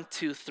 1,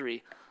 2,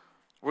 3.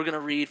 We're going to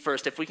read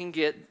first. If we can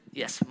get,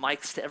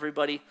 mics to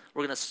everybody.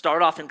 We're going to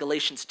start off in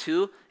Galatians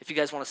 2. If you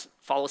guys want to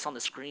follow us on the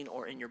screen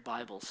or in your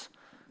Bibles.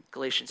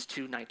 Galatians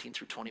 2, 19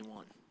 through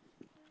 21.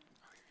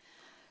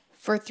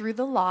 For through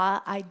the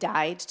law I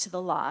died to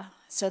the law,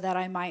 so that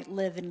I might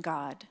live in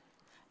God.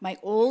 My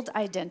old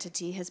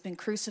identity has been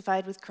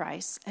crucified with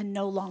Christ and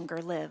no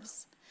longer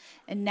lives.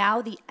 And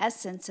now the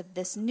essence of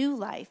this new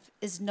life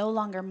is no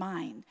longer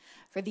mine,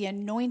 for the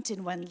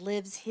Anointed One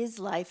lives his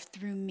life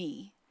through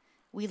me.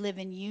 We live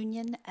in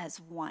union as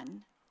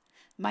one.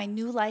 My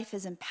new life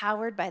is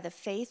empowered by the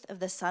faith of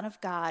the Son of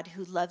God,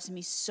 who loves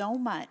me so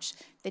much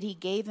that he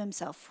gave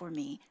himself for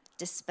me,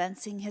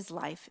 dispensing his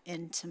life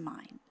into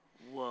mine.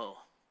 Whoa.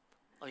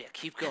 Oh yeah,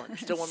 keep going. There's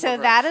still one So more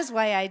verse. that is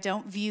why I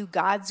don't view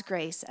God's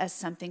grace as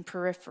something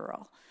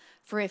peripheral.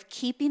 For if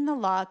keeping the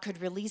law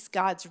could release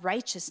God's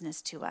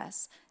righteousness to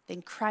us,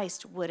 then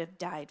Christ would have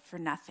died for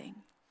nothing.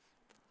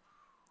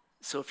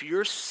 So if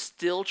you're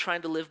still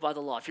trying to live by the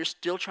law, if you're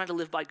still trying to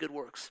live by good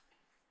works,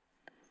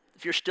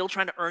 if you're still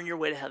trying to earn your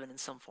way to heaven in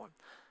some form,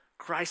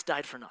 Christ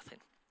died for nothing.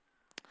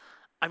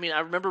 I mean, I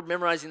remember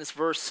memorizing this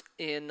verse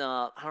in,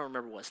 I don't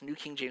remember what it was, New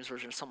King James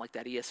Version or something like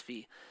that,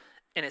 ESV.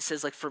 And it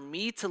says, like, for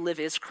me to live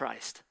is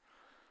Christ.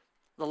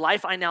 The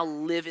life I now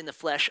live in the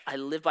flesh, I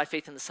live by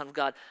faith in the Son of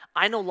God.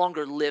 I no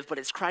longer live, but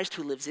it's Christ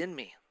who lives in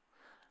me.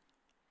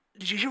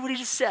 Did you hear what he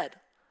just said?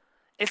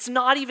 It's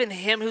not even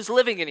him who's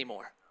living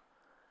anymore.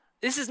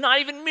 This is not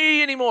even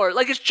me anymore.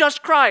 Like, it's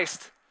just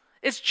Christ.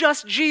 It's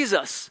just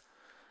Jesus.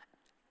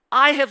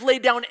 I have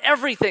laid down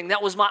everything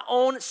that was my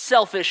own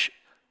selfish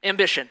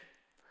ambition.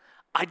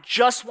 I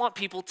just want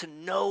people to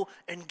know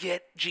and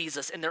get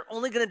Jesus. And they're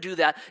only going to do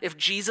that if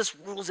Jesus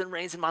rules and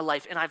reigns in my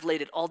life and I've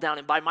laid it all down.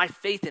 And by my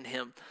faith in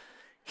him,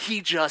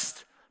 he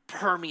just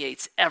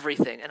permeates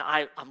everything. And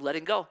I'm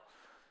letting go.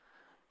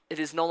 It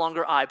is no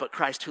longer I, but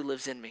Christ who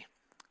lives in me.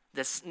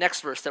 This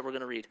next verse that we're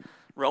going to read,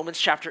 Romans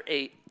chapter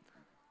 8,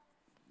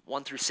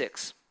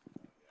 1-6.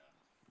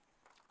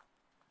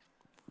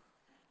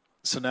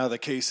 So now the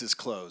case is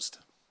closed.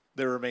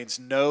 There remains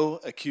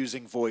no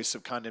accusing voice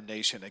of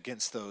condemnation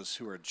against those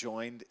who are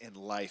joined in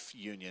life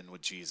union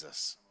with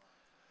Jesus,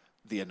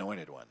 the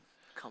Anointed One.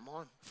 Come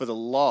on. For the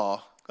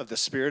law of the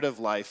Spirit of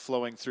life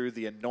flowing through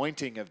the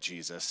anointing of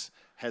Jesus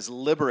has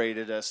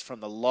liberated us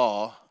from the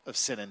law of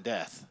sin and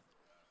death.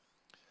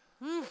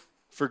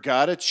 For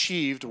God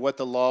achieved what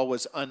the law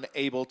was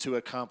unable to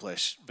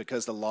accomplish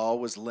because the law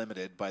was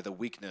limited by the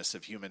weakness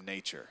of human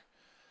nature.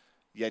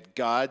 Yet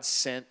God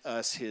sent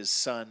us his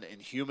Son in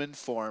human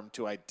form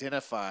to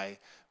identify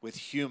with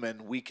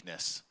human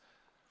weakness.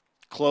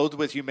 Clothed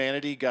with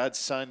humanity, God's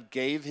Son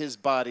gave his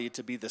body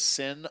to be the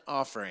sin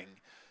offering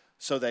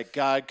so that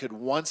God could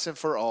once and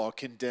for all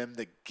condemn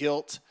the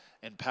guilt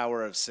and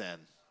power of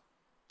sin.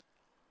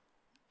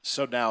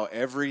 So now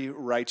every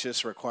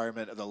righteous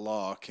requirement of the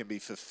law can be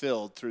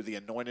fulfilled through the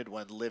Anointed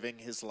One living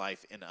his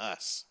life in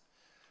us.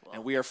 Wow.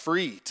 And we are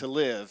free to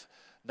live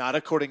not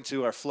according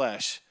to our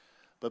flesh,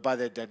 but by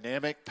the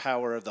dynamic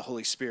power of the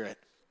Holy Spirit.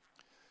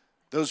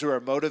 Those who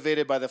are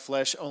motivated by the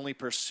flesh only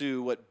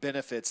pursue what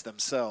benefits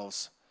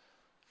themselves.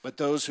 But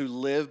those who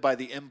live by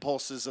the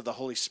impulses of the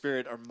Holy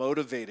Spirit are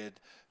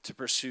motivated to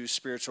pursue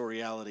spiritual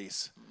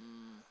realities.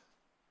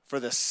 For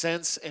the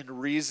sense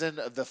and reason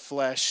of the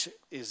flesh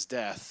is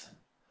death,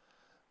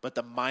 but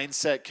the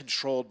mindset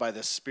controlled by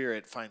the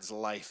Spirit finds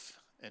life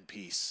and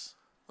peace.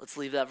 Let's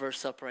leave that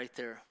verse up right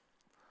there.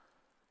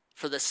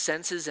 For the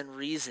senses and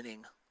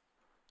reasoning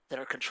that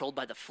are controlled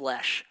by the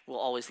flesh will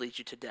always lead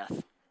you to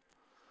death.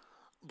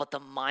 But the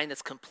mind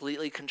that's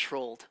completely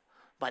controlled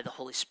by the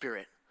Holy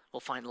Spirit will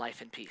find life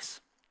and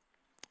peace.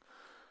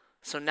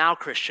 So now,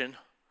 Christian,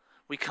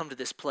 we come to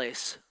this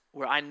place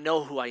where I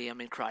know who I am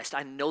in Christ.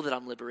 I know that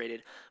I'm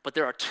liberated, but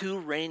there are two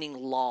reigning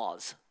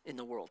laws in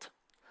the world.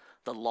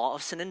 The law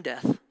of sin and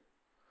death,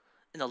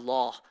 and the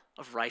law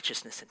of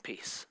righteousness and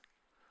peace.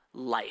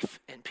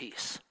 Life and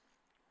peace.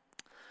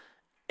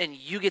 And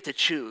you get to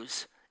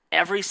choose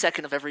every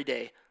second of every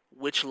day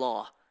which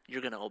law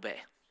you're going to obey.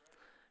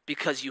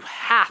 Because you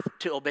have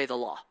to obey the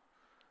law.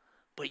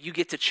 But you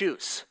get to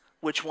choose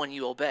which one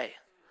you obey.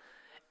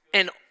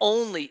 And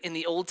only in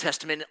the Old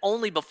Testament, and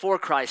only before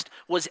Christ,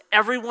 was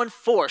everyone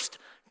forced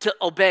to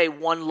obey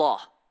one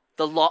law.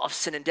 The law of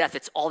sin and death.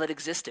 It's all that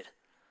existed.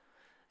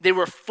 They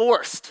were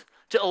forced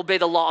to obey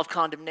the law of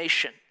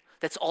condemnation.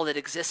 That's all that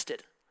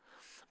existed.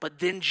 But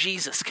then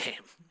Jesus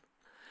came.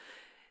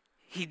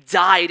 He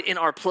died in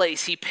our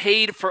place. He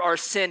paid for our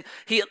sin.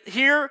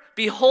 Here,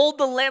 behold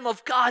the Lamb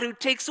of God who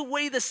takes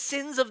away the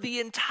sins of the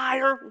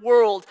entire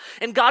world.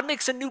 And God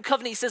makes a new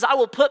covenant. He says, I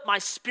will put my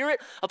spirit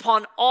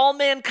upon all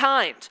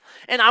mankind,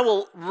 and I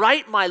will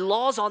write my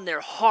laws on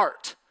their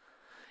heart.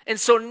 And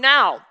so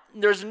now,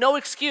 there's no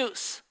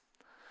excuse.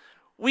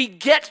 We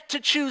get to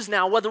choose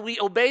now whether we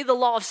obey the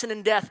law of sin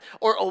and death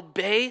or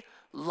obey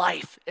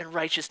life and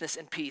righteousness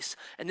and peace.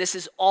 And this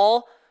is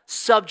all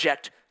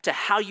subject to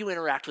how you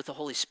interact with the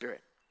Holy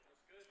Spirit.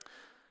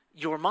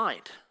 Your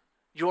mind,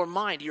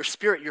 your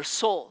spirit, your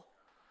soul.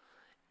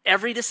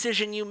 Every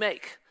decision you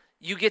make,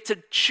 you get to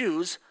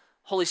choose,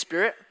 Holy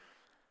Spirit,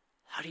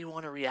 how do you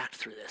want to react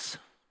through this?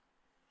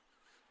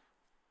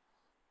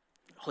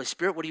 Holy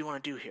Spirit, what do you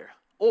want to do here?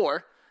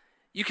 Or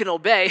you can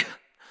obey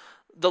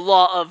the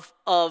law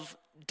of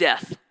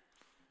death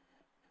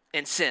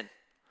and sin.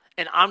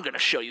 And I'm going to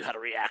show you how to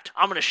react.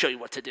 I'm going to show you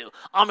what to do.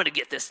 I'm going to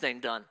get this thing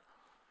done.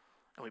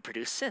 And we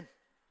produce sin.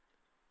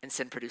 And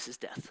sin produces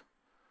death.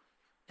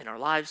 In our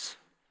lives,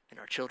 in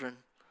our children,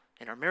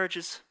 in our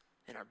marriages,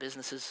 in our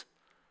businesses.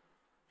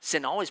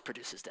 Sin always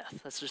produces death.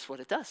 That's just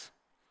what it does.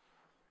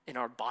 In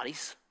our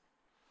bodies.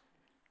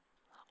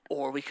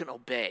 Or we can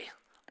obey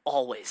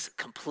always,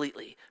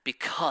 completely,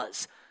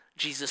 because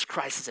Jesus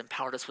Christ has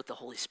empowered us with the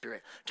Holy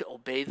Spirit to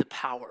obey the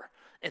power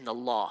and the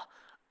law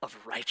of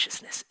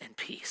righteousness and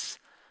peace.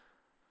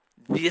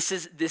 This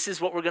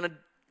is what we're going to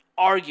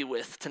argue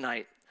with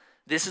tonight.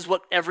 This is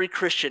what every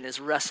Christian is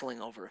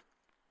wrestling over.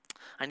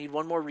 I need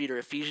one more reader,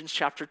 Ephesians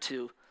chapter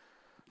 2,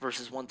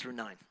 verses 1 through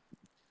 9.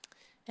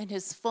 And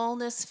his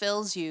fullness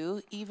fills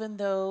you, even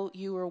though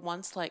you were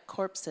once like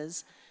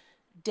corpses,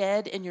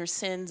 dead in your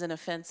sins and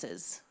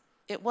offenses.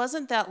 It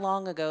wasn't that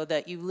long ago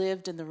that you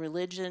lived in the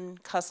religion,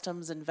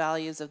 customs, and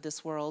values of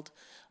this world,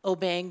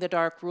 obeying the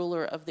dark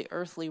ruler of the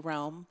earthly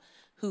realm,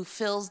 who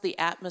fills the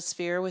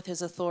atmosphere with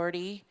his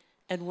authority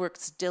and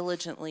works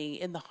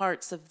diligently in the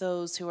hearts of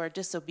those who are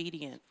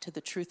disobedient to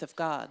the truth of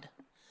God.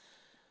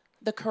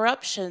 The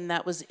corruption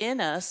that was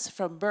in us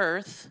from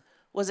birth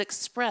was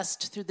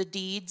expressed through the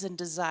deeds and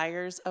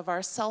desires of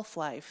our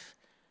self-life.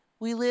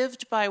 We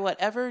lived by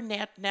whatever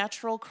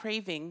natural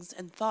cravings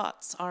and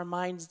thoughts our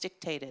minds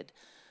dictated,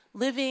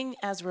 living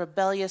as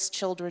rebellious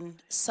children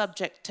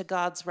subject to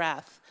God's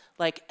wrath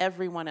like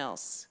everyone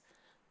else.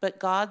 But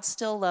God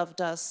still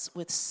loved us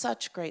with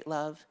such great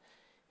love.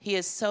 He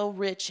is so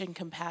rich in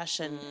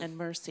compassion and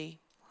mercy.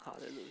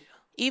 Hallelujah.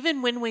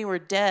 Even when we were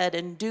dead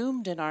and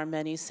doomed in our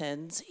many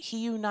sins,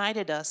 he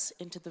united us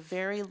into the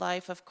very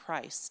life of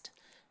Christ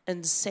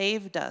and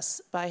saved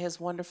us by his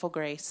wonderful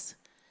grace.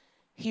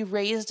 He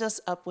raised us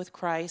up with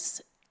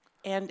Christ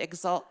and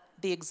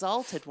the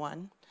exalted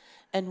one,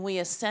 and we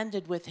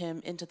ascended with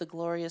him into the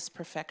glorious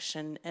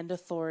perfection and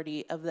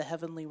authority of the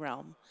heavenly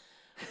realm.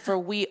 For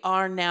we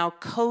are now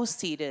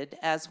co-seated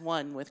as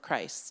one with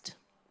Christ.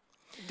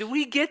 Do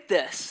we get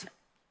this?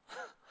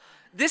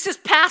 This is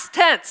past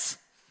tense.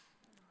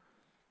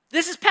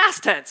 This is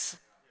past tense.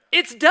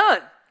 It's done.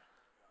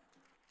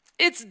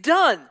 It's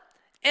done.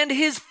 And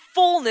his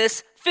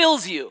fullness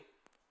fills you.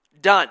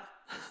 Done.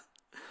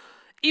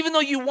 Even though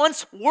you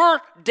once were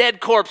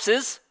dead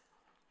corpses,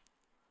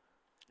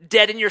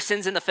 dead in your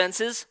sins and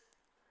offenses,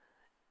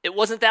 it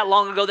wasn't that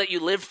long ago that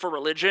you lived for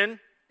religion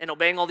and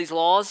obeying all these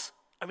laws.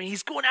 I mean,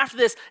 he's going after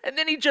this, and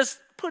then he just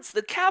puts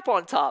the cap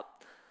on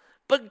top.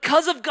 But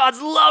because of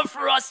God's love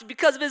for us,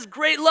 because of his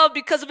great love,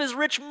 because of his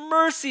rich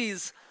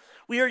mercies,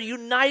 we are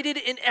united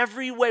in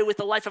every way with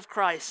the life of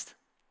Christ.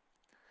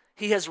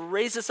 He has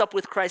raised us up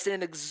with Christ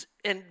in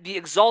the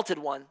exalted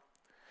one,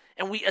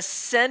 and we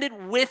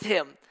ascended with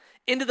him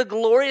into the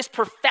glorious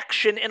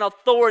perfection and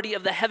authority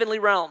of the heavenly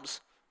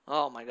realms.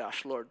 Oh my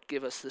gosh, Lord,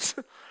 give us this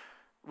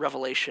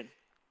revelation.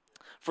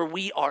 For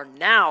we are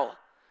now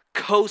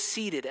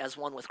co-seated as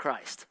one with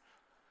Christ.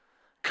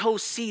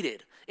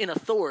 Co-seated in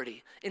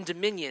authority, in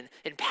dominion,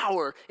 in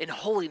power, in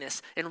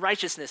holiness, in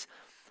righteousness.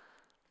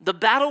 The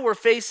battle we're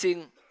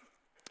facing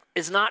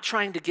is not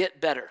trying to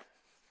get better.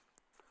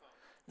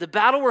 The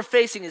battle we're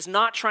facing is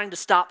not trying to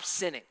stop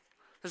sinning.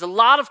 There's a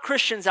lot of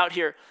Christians out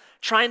here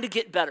trying to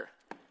get better.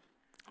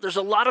 There's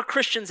a lot of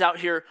Christians out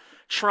here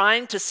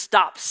trying to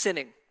stop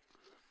sinning.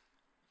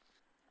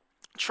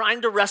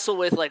 Trying to wrestle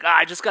with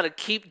I just got to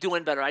keep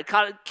doing better. I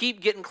got to keep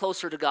getting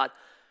closer to God.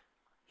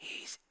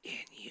 He's in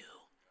you.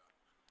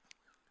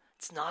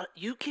 It's not,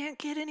 you can't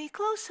get any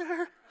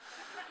closer.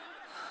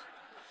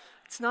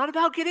 It's not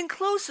about getting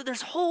closer.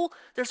 There's whole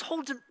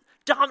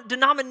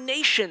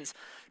denominations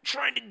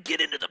trying to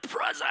get into the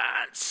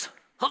presence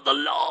of the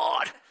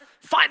Lord.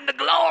 Find the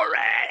glory.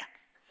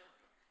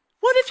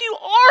 What if you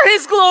are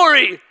his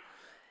glory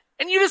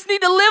and you just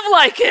need to live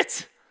like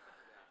it?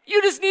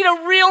 You just need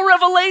a real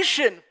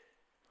revelation.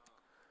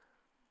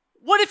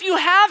 What if you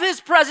have his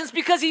presence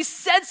because he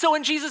said so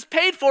and Jesus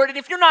paid for it? And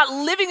if you're not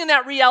living in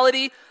that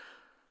reality,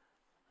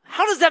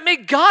 how does that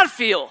make God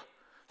feel?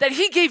 That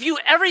he gave you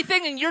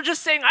everything and you're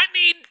just saying, I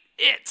need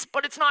it,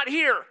 but it's not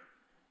here.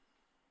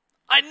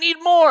 I need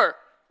more.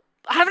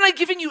 Haven't I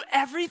given you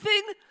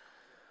everything?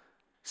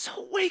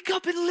 So wake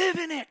up and live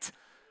in it.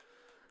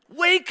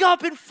 Wake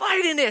up and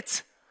fight in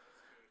it.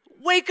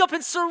 Wake up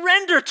and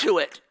surrender to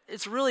it.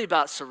 It's really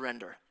about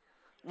surrender.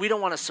 We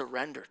don't want to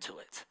surrender to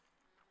it.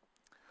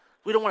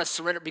 We don't want to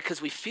surrender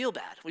because we feel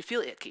bad. We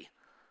feel icky.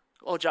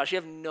 Oh, Josh, you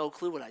have no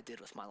clue what I did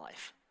with my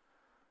life.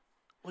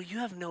 Well, you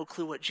have no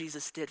clue what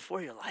Jesus did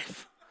for your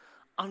life.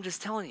 I'm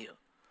just telling you.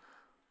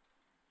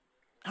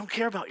 I don't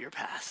care about your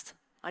past.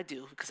 I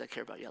do because I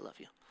care about you. I love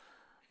you.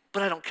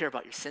 But I don't care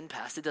about your sin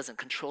past. It doesn't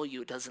control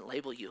you. It doesn't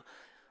label you.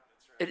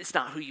 It's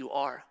not who you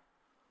are.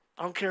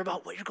 I don't care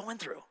about what you're going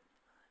through.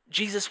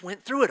 Jesus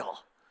went through it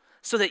all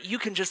so that you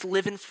can just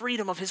live in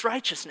freedom of his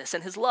righteousness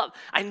and his love.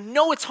 I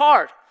know it's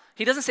hard.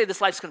 He doesn't say this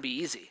life's going to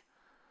be easy.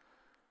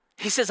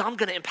 He says, I'm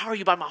going to empower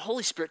you by my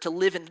Holy Spirit to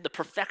live in the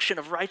perfection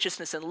of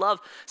righteousness and love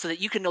so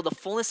that you can know the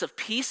fullness of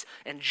peace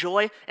and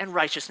joy and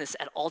righteousness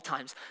at all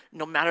times,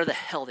 no matter the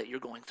hell that you're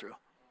going through.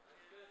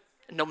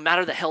 No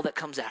matter the hell that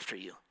comes after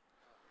you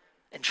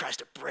and tries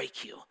to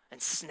break you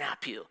and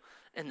snap you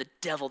and the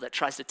devil that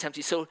tries to tempt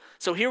you.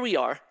 So here we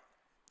are.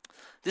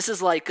 This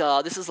is like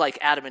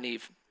Adam and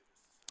Eve.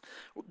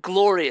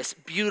 Glorious,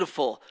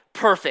 beautiful,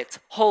 perfect,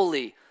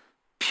 holy,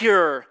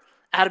 pure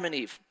Adam and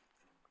Eve.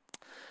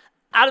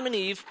 Adam and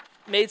Eve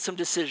made some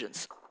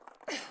decisions.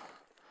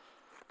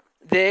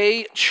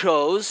 They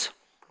chose,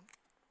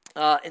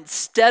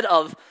 instead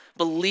of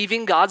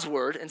believing God's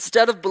word,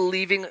 instead of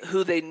believing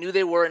who they knew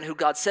they were and who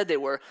God said they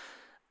were,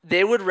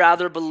 they would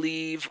rather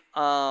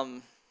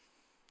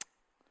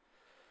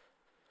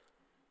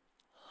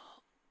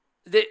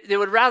they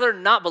would rather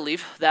not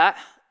believe that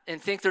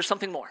and think there's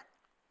something more.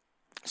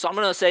 So I'm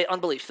going to say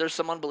unbelief. There's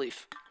some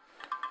unbelief.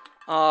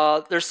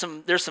 There's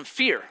some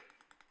fear.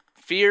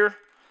 Fear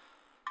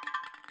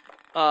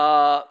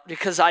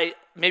because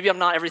maybe I'm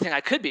not everything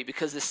I could be,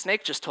 because this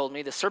snake just told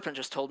me, the serpent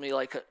just told me,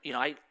 like,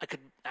 I could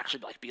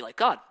actually be like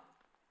God.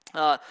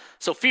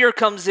 So fear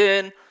comes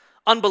in,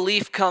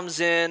 unbelief comes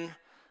in,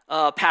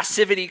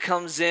 passivity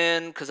comes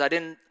in, because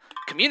Adam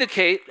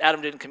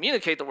didn't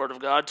communicate the word of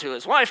God to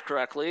his wife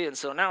correctly, and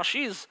so now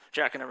she's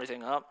jacking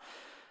everything up.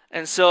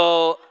 And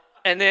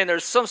then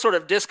there's some sort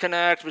of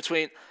disconnect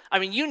between,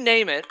 you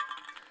name it.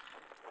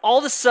 All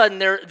of a sudden,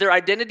 their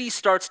identity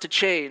starts to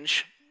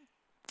change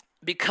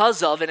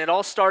because of, and it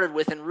all started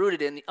with and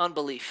rooted in the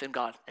unbelief in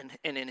God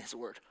and in his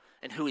word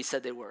and who he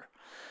said they were.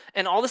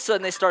 And all of a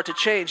sudden, they start to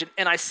change.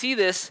 And I see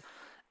this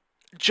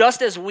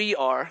just as we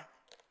are,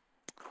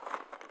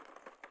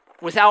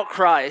 without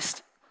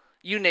Christ,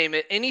 you name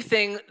it,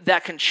 anything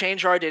that can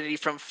change our identity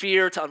from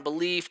fear to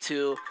unbelief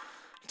to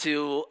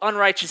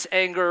unrighteous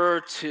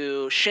anger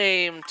to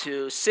shame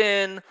to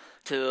sin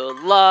to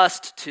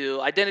lust to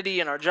identity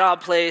in our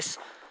job place,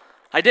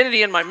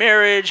 identity in my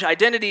marriage,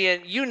 identity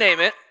in you name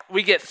it,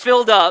 we get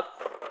filled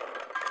up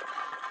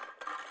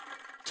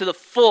to the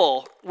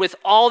full with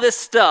all this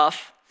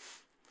stuff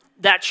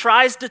that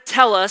tries to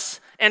tell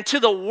us, and to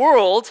the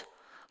world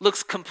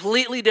looks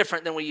completely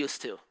different than we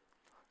used to.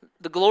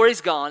 The glory's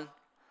gone.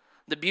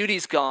 The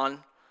beauty's gone.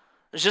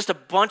 There's just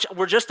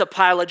we're just a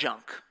pile of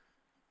junk,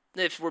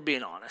 if we're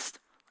being honest.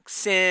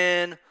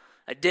 Sin,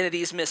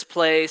 identity's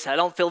misplaced, I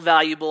don't feel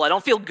valuable, I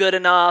don't feel good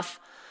enough,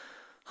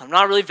 I'm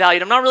not really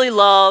valued, I'm not really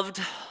loved.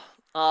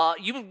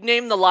 You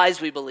name the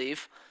lies we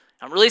believe.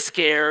 I'm really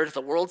scared, the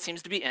world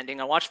seems to be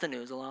ending, I watch the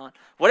news a lot.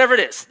 Whatever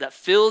it is that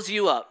fills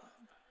you up.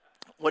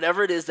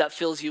 Whatever it is that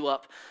fills you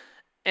up.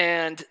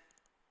 And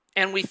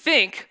we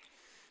think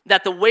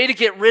that the way to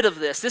get rid of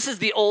this is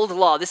the old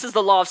law. This is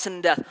the law of sin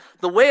and death.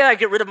 The way I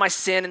get rid of my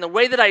sin and the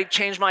way that I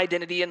change my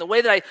identity and the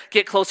way that I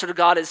get closer to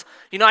God is,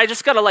 I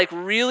just got to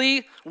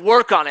really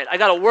work on it. I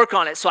got to work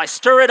on it. So I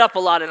stir it up a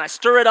lot and I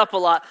stir it up a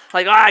lot.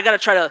 I got to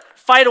try to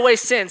fight away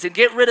sins and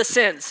get rid of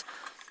sins.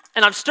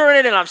 And I'm stirring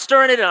it and I'm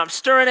stirring it and I'm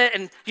stirring it.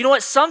 And you know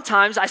what?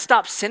 Sometimes I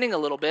stop sinning a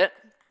little bit.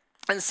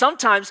 And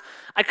sometimes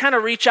I kind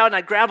of reach out and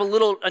I grab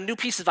a new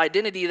piece of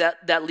identity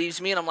that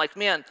leaves me, and I'm like,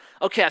 man,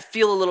 okay, I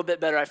feel a little bit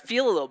better. I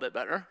feel a little bit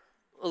better,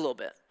 a little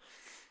bit.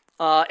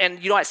 And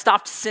I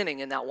stopped sinning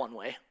in that one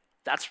way.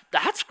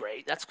 That's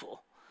great. That's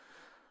cool.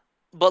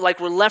 But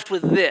we're left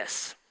with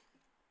this.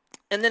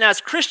 And then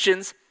as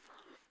Christians,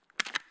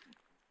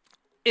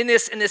 in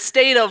this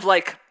state of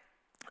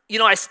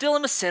I still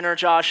am a sinner,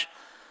 Josh,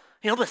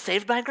 but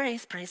saved by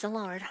grace, praise the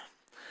Lord.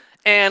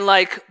 And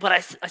but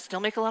I still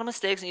make a lot of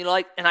mistakes, and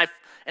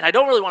and I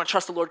don't really want to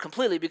trust the Lord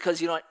completely because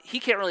he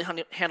can't really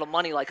handle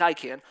money like I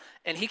can,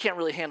 and he can't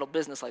really handle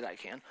business like I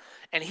can,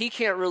 and he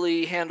can't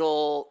really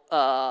handle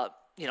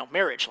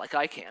marriage like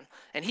I can,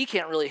 and he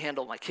can't really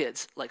handle my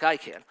kids like I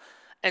can.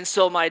 And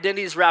so my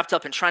identity is wrapped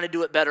up in trying to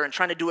do it better and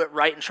trying to do it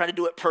right and trying to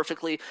do it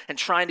perfectly and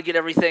trying to get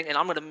everything, and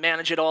I'm going to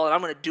manage it all and I'm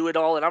going to do it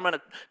all and I'm going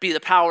to be the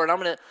power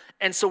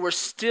and so we're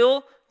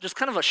still just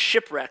kind of a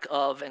shipwreck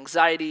of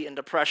anxiety and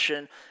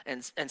depression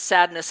and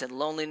sadness and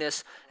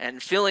loneliness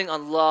and feeling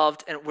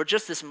unloved, and we're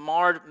just this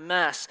marred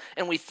mess.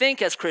 And we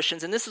think as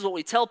Christians, and this is what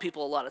we tell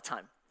people a lot of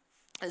time,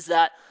 is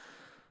that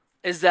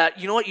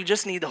you know what, you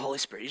just need the Holy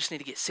Spirit. You just need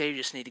to get saved.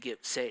 You just need to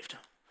get saved.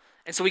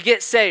 And so we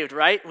get saved,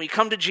 right? And we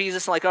come to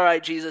Jesus and all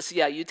right, Jesus,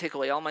 yeah, you take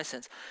away all my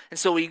sins. And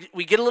so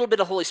we get a little bit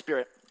of Holy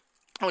Spirit.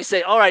 And we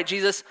say, all right,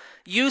 Jesus,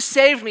 you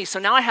saved me, so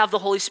now I have the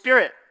Holy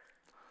Spirit.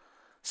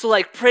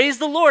 So praise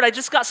the Lord, I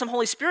just got some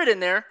Holy Spirit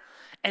in there.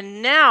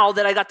 And now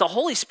that I got the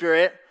Holy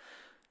Spirit,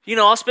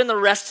 I'll spend the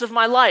rest of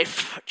my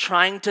life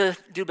trying to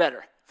do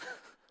better.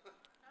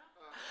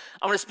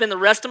 I'm going to spend the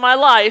rest of my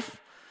life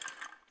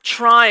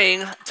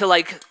trying to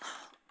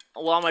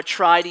I'm going to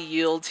try to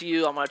yield to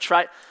you. I'm going to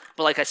try,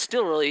 but I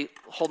still really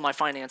hold my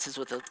finances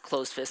with a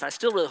closed fist. And I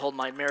still really hold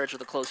my marriage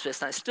with a closed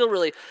fist. And I still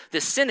really,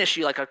 this sin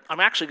issue, I'm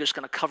actually just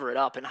going to cover it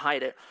up and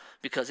hide it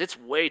because it's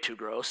way too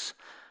gross.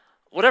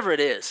 Whatever it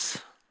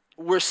is,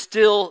 we're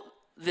still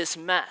this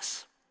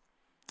mess.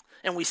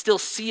 And we still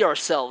see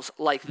ourselves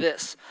like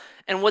this.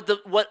 And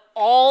what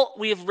all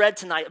we have read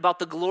tonight about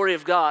the glory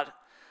of God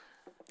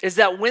is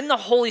that when the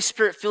Holy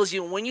Spirit fills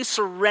you, and when you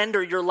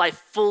surrender your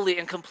life fully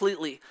and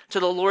completely to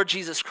the Lord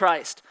Jesus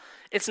Christ,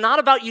 it's not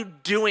about you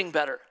doing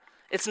better.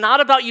 It's not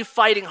about you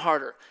fighting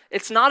harder.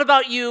 It's not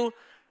about you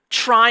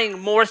trying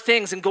more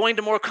things and going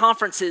to more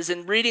conferences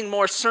and reading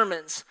more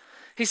sermons.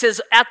 He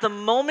says, at the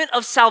moment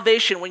of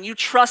salvation, when you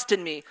trust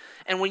in me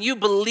and when you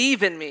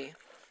believe in me,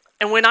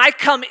 and when I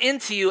come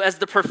into you as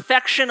the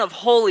perfection of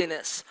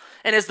holiness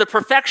and as the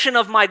perfection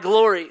of my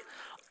glory,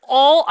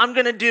 all I'm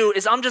going to do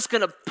is I'm just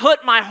going to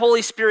put my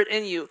Holy Spirit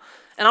in you,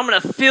 and I'm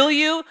going to fill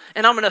you,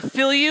 and I'm going to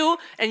fill you,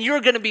 and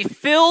you're going to be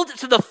filled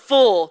to the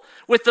full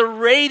with the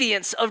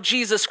radiance of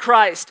Jesus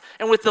Christ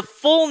and with the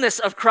fullness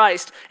of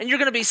Christ, and you're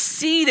going to be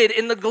seated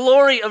in the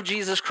glory of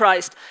Jesus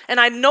Christ.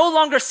 And I no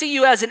longer see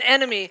you as an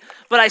enemy,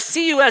 but I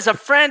see you as a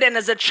friend and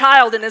as a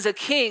child and as a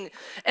king.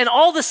 And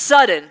all of a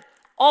sudden,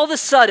 all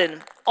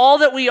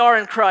that we are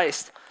in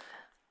Christ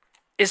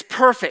is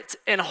perfect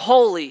and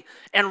holy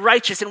and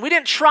righteous. And we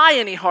didn't try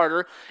any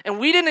harder, and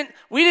we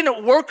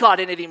didn't work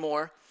on it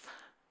anymore.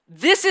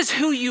 This is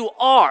who you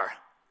are.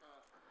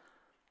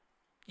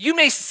 You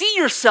may see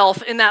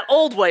yourself in that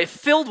old way,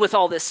 filled with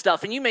all this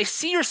stuff, and you may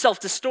see yourself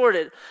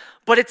distorted,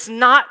 but it's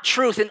not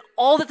truth. And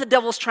all that the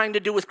devil's trying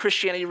to do with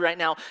Christianity right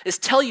now is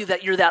tell you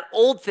that you're that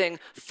old thing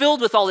filled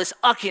with all this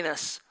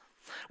uckiness.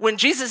 When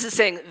Jesus is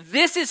saying,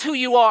 this is who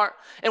you are,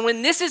 and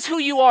when this is who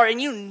you are, and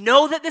you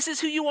know that this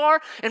is who you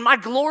are, and my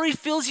glory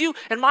fills you,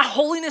 and my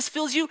holiness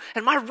fills you,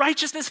 and my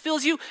righteousness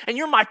fills you, and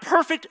you're my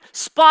perfect,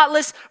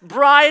 spotless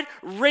bride,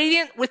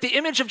 radiant with the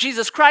image of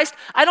Jesus Christ,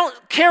 I don't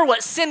care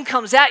what sin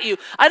comes at you.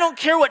 I don't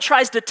care what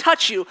tries to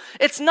touch you.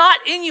 It's not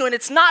in you, and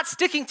it's not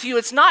sticking to you.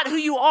 It's not who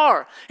you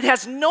are. It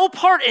has no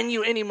part in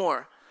you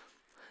anymore.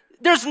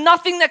 There's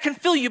nothing that can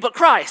fill you but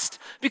Christ,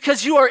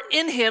 because you are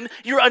in him,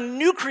 you're a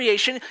new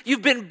creation,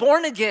 you've been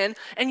born again,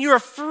 and you're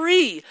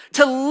free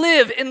to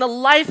live in the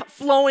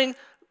life-flowing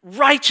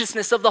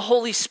righteousness of the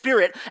Holy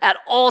Spirit at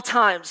all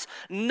times.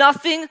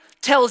 Nothing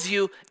tells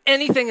you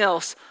anything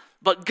else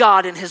but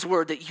God and his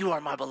word that you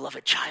are my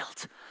beloved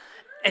child,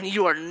 and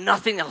you are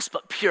nothing else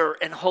but pure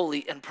and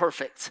holy and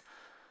perfect.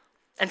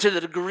 And to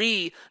the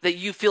degree that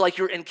you feel like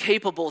you're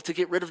incapable to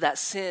get rid of that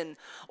sin,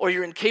 or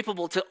you're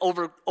incapable to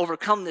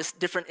overcome this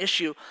different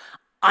issue,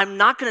 I'm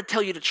not going to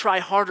tell you to try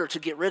harder to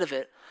get rid of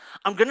it.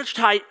 I'm going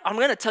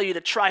to tell you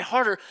to try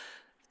harder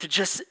to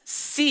just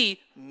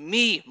see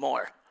me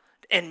more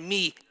and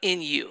me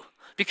in you.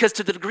 Because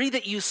to the degree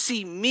that you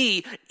see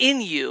me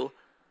in you,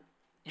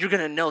 you're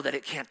going to know that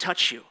it can't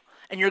touch you,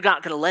 and you're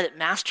not going to let it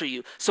master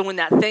you. So when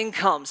that thing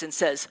comes and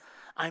says,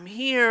 I'm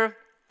here,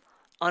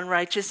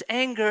 unrighteous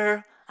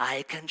anger,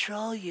 I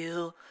control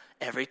you,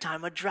 every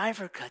time a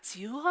driver cuts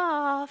you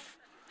off.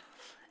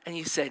 And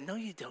you say, no,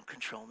 you don't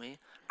control me.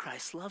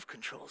 Christ's love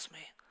controls me.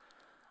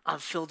 I'm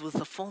filled with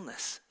the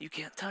fullness. You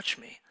can't touch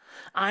me.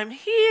 I'm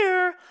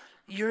here.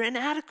 You're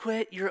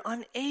inadequate. You're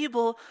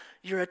unable.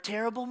 You're a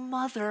terrible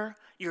mother.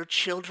 Your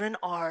children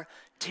are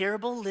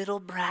terrible little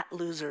brat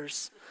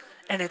losers.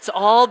 And it's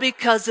all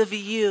because of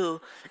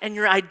you. And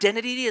your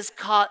identity is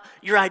caught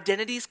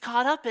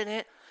up in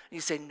it. And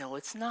you say, no,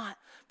 it's not,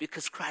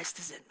 because Christ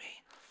is in me.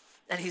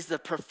 And he's the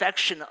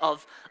perfection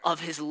of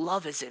his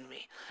love is in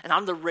me. And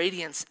I'm the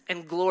radiance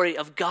and glory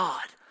of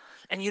God.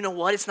 And you know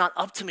what? It's not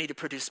up to me to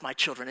produce my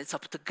children. It's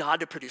up to God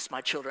to produce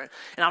my children.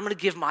 And I'm going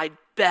to give my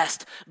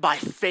best by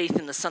faith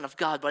in the Son of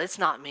God, but it's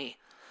not me.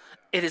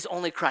 It is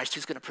only Christ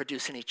who's going to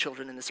produce any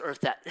children in this earth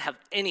that have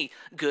any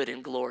good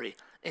and glory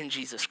in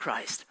Jesus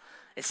Christ.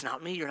 It's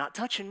not me. You're not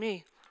touching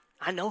me.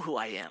 I know who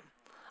I am.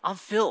 I'm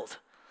filled.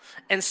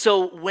 And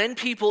so when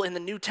people in the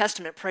New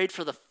Testament prayed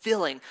for the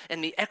filling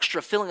and the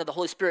extra filling of the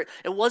Holy Spirit,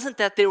 it wasn't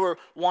that they were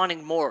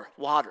wanting more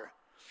water.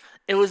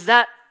 It was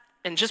that,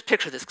 and just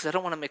picture this because I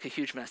don't want to make a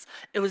huge mess.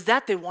 It was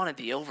that they wanted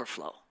the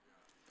overflow.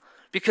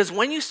 Because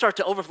when you start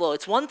to overflow,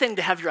 it's one thing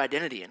to have your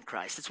identity in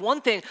Christ. It's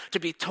one thing to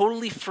be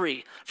totally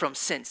free from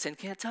sin. Sin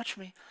can't touch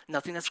me.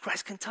 Nothing that's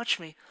Christ can touch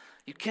me.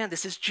 You can't.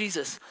 This is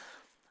Jesus.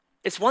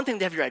 It's one thing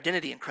to have your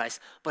identity in Christ,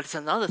 but it's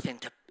another thing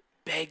to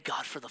beg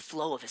God for the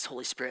flow of his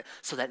Holy Spirit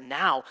so that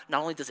now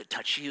not only does it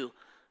touch you,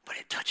 but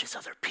it touches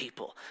other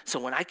people. So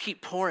when I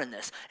keep pouring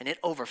this and it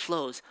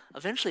overflows,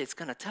 eventually it's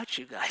going to touch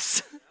you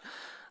guys.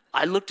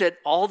 I looked at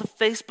all the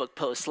Facebook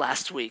posts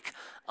last week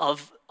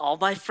of all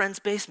my friends'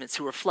 basements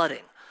who were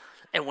flooding.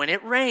 And when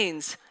it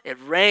rains,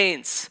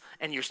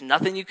 and there's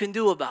nothing you can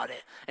do about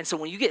it. And so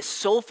when you get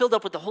so filled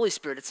up with the Holy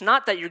Spirit, it's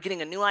not that you're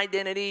getting a new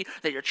identity,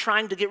 that you're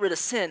trying to get rid of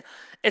sin.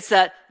 It's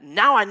that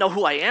now I know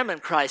who I am in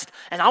Christ,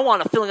 and I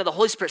want a filling of the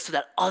Holy Spirit so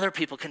that other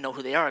people can know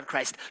who they are in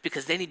Christ,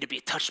 because they need to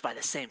be touched by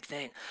the same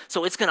thing.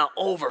 So it's going to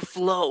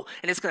overflow,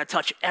 and it's going to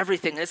touch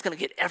everything, and it's going to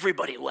get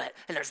everybody wet,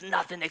 and there's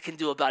nothing they can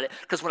do about it.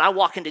 Because when I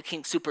walk into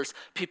King Soopers,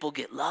 people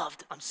get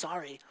loved. I'm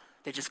sorry.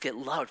 They just get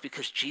loved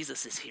because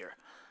Jesus is here.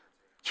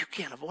 You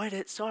can't avoid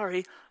it,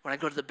 sorry. When I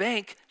go to the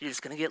bank, you're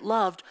just going to get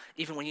loved,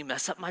 even when you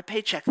mess up my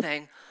paycheck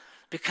thing,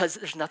 because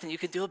there's nothing you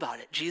can do about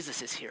it.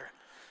 Jesus is here,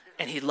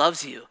 and he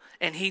loves you,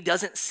 and he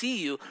doesn't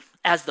see you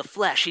as the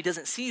flesh. He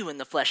doesn't see you in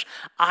the flesh.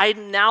 I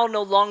now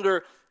no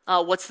longer,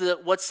 what's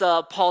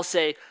Paul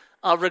say,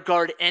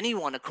 regard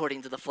anyone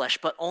according to the flesh,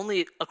 but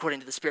only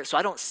according to the Spirit. So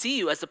I don't see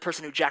you as the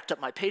person who jacked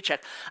up my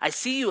paycheck. I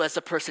see you as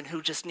the person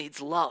who just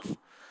needs love,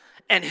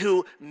 and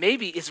who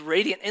maybe is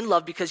radiant in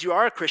love because you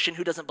are a Christian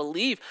who doesn't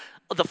believe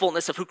the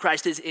fullness of who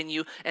Christ is in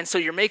you. And so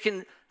you're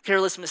making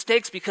careless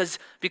mistakes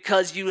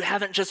because you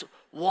haven't just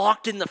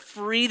walked in the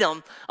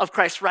freedom of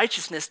Christ's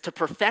righteousness to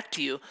perfect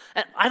you.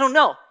 And I don't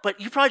know,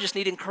 but you probably just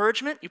need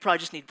encouragement. You probably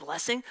just need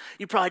blessing.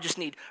 You probably just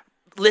need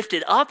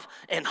lifted up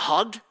and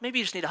hugged. Maybe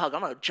you just need a hug.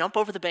 I'm going to jump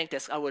over the bank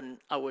desk. I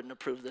wouldn't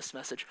approve this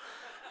message.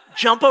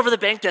 Jump over the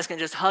bank desk and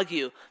just hug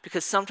you,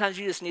 because sometimes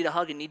you just need a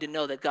hug and need to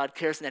know that God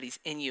cares and that he's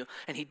in you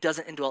and he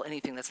doesn't indwell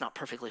anything that's not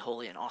perfectly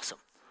holy and awesome.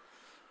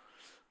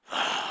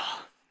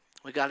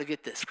 We got to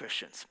get this,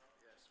 Christians.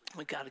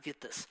 We got to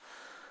get this.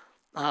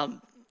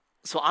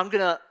 So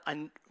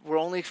we're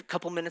only a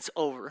couple minutes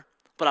over,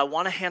 but I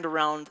want to hand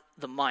around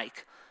the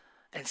mic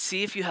and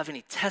see if you have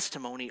any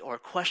testimony or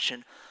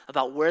question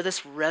about where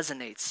this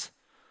resonates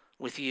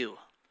with you.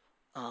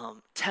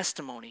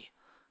 Testimony,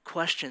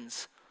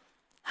 questions.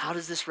 How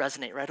does this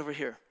resonate? Right over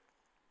here.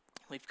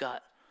 We've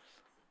got.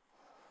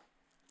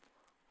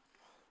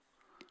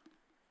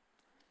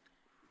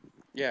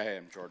 Yeah, hey,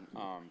 I'm Jordan.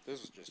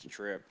 This is just a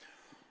trip.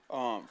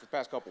 For the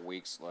past couple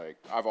weeks, like,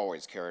 I've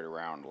always carried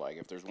around, like,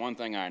 if there's one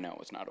thing I know,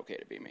 it's not okay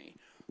to be me.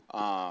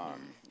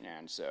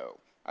 And so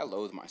I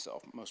loathe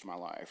myself most of my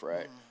life,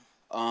 right?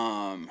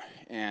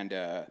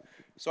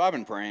 So I've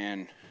been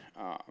praying.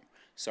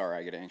 Sorry,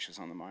 I get anxious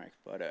on the mic,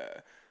 but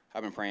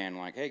I've been praying,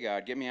 like, hey,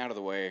 God, get me out of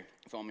the way.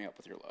 Fill me up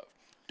with your love.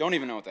 Don't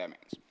even know what that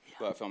means,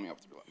 but fill me up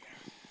with your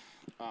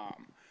love.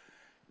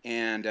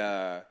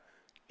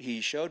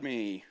 He showed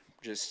me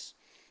just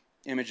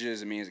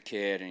images of me as a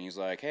kid, and he's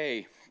like,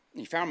 hey,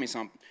 he showed me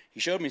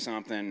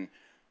something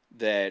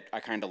that I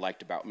kind of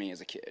liked about me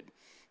as a kid.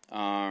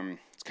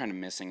 It's kind of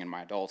missing in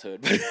my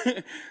adulthood,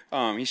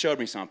 but he showed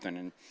me something,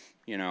 and,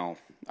 you know,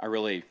 I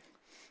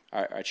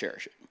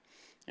cherish it.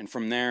 And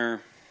from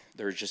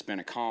there's just been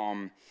a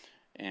calm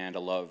and a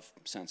love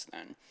since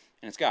then,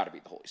 and it's got to be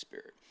the Holy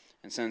Spirit.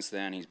 And since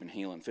then, he's been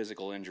healing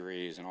physical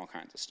injuries and all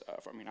kinds of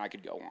stuff. I mean, I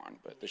could go on,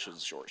 but this is a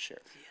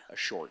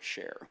short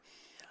share.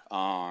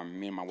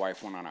 Me and my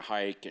wife went on a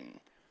hike, and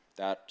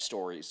that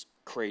story's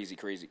crazy.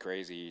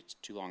 It's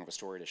too long of a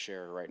story to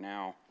share right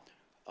now.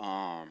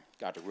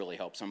 Got to really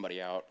help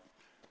somebody out.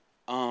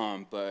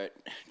 But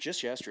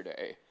just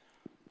yesterday,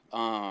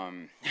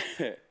 you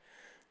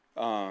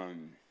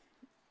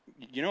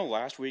know,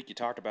 last week you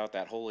talked about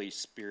that Holy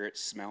Spirit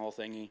smell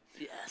thingy.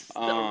 Yes,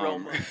 the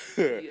aroma.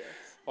 Yes.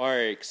 All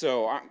right,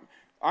 so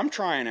I'm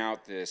trying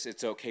out this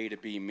 "it's okay to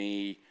be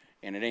me,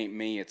 and it ain't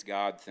me, it's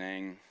God"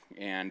 thing.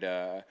 And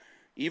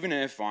even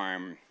if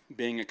I'm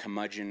being a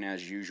curmudgeon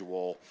as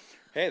usual,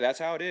 hey, that's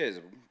how it is.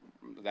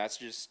 That's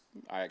just,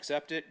 I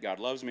accept it. God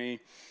loves me.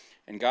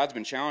 And God's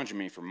been challenging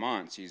me for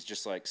months. He's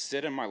just like,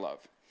 sit in my love.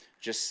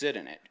 Just sit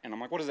in it. And I'm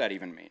like, what does that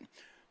even mean?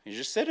 You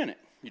just sit in it.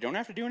 You don't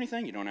have to do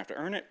anything. You don't have to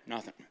earn it.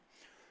 Nothing.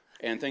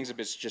 And things have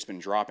just been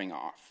dropping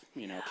off.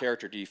 You know,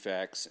 character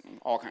defects and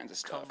all kinds of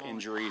stuff.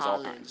 Injuries,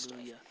 all kinds of stuff.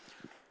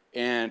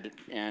 And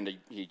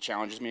he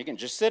challenges me again,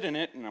 just sit in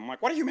it. And I'm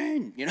like, what do you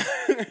mean? You know?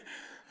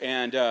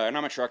 And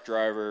I'm a truck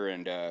driver,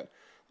 and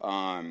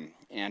I'm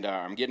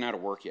getting out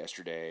of work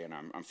yesterday, and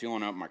I'm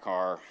filling up my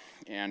car,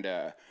 and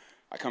I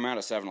come out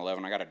of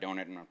 7-Eleven. I got a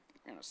donut and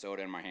a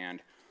soda in my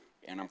hand,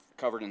 and I'm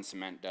covered in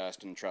cement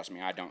dust, and trust me,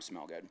 I don't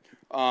smell good.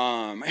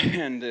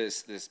 And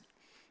this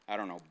I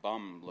don't know,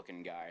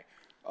 bum-looking guy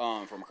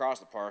from across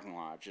the parking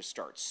lot just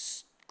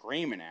starts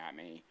screaming at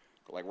me,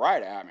 like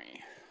right at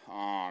me,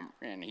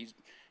 and he's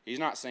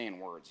not saying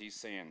words. He's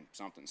saying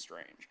something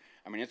strange.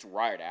 I mean, it's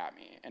right at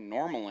me, and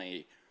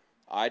normally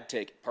I'd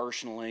take it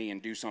personally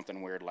and do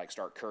something weird, like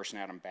start cursing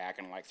at him back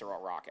and like throw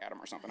a rock at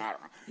him or something. I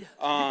don't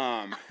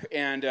know.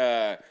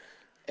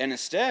 And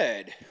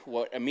instead,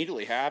 what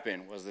immediately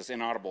happened was this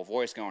inaudible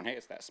voice going, hey,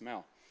 it's that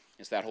smell.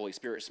 It's that Holy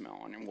Spirit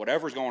smell. And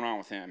whatever's going on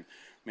with him,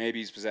 maybe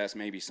he's possessed,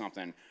 maybe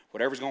something,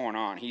 whatever's going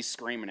on, he's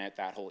screaming at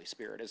that Holy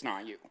Spirit. It's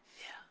not you.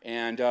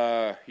 Yeah.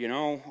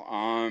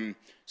 And,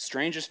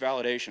 strangest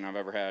validation I've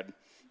ever had.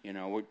 You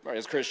know,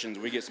 as Christians,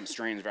 we get some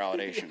strange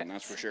validation, yes,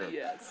 that's for sure.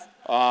 Yes.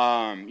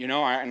 I'm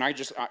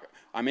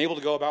able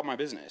to go about my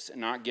business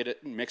and not get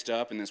it mixed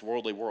up in this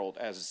worldly world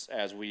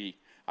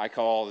I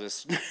call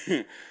this,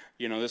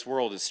 this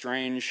world is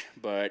strange,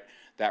 but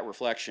that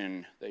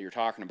reflection that you're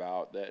talking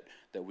about that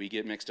we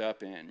get mixed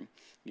up in,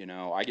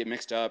 I get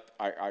mixed up,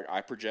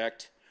 I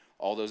project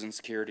all those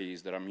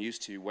insecurities that I'm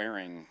used to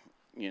wearing,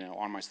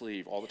 on my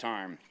sleeve all the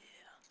time.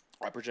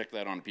 Yeah. I project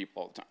that onto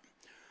people all the time.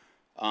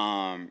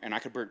 And I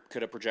could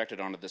have projected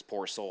onto this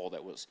poor soul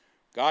that was,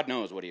 God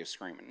knows what he was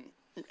screaming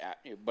at,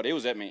 but it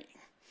was at me.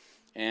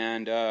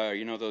 And,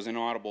 those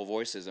inaudible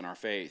voices in our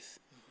faith,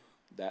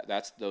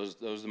 those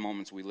are the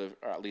moments we live,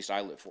 or at least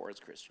I live for as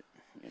a Christian,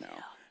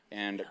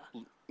 And,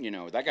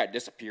 that guy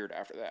disappeared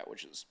after that,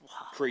 which is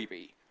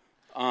creepy.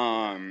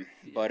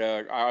 But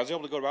I was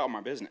able to go about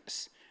my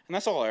business. And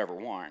that's all I ever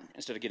want,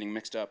 instead of getting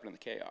mixed up in the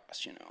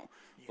chaos,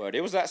 But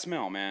it was that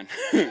smell, man.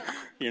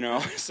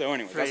 So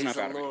anyway, that's enough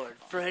out of me.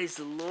 Praise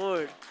the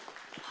Lord.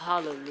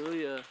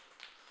 Hallelujah.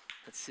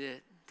 That's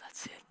it.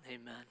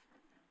 Amen.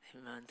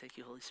 Amen. Thank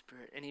you, Holy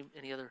Spirit.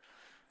 Any other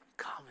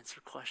comments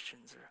or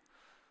questions, or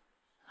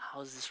how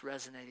is this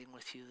resonating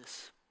with you,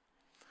 this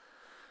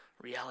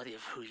reality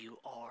of who you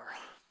are?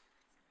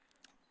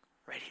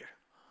 Right here.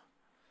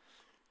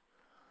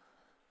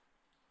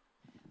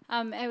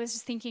 I was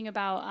just thinking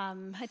about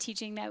a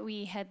teaching that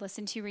we had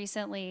listened to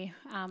recently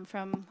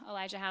from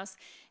Elijah House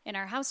in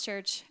our house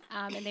church,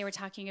 and they were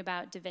talking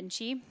about Da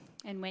Vinci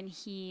and when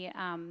he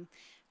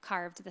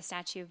carved the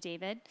statue of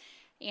David.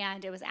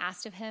 And it was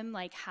asked of him,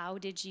 like, how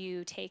did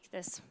you take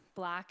this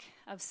block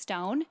of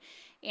stone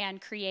and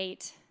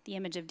create the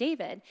image of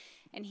David?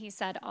 And he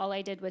said, all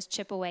I did was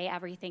chip away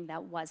everything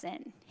that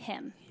wasn't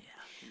him.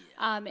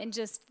 And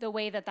just the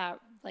way that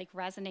like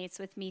resonates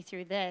with me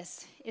through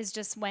this is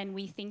just when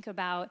we think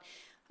about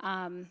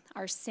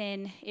our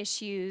sin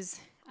issues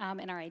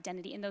and our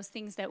identity and those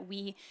things that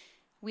we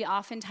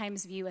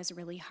oftentimes view as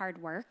really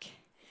hard work.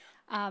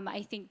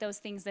 I think those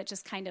things that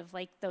just kind of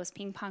like those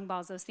ping pong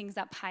balls, those things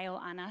that pile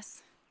on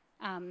us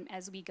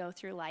as we go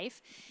through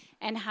life,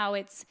 and how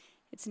it's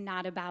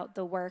not about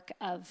the work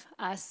of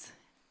us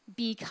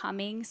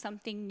becoming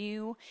something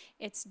new.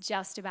 It's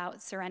just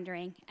about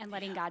surrendering and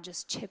letting God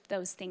just chip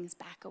those things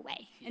back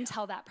away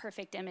until that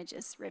perfect image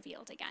is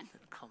revealed again.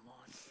 Come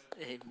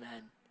on.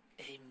 Amen.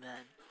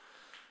 Amen.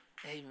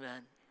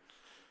 Amen.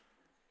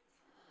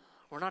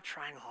 We're not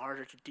trying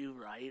harder to do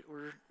right.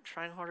 We're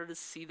trying harder to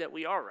see that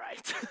we are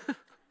right.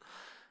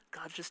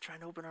 God's just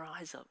trying to open our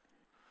eyes up.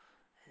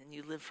 And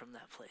you live from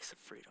that place of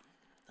freedom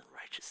and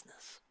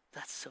righteousness.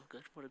 That's so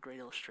good. What a great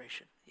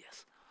illustration.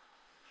 Yes.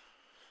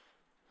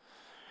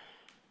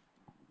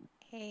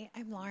 Hey,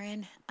 I'm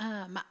Lauren.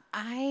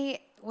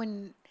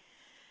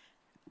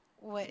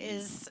 What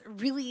is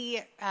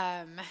really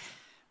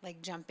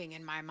like jumping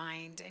in my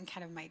mind and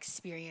kind of my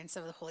experience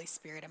of the Holy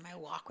Spirit and my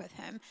walk with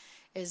Him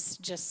is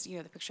just,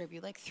 the picture of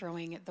you like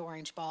throwing the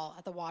orange ball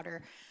at the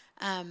water,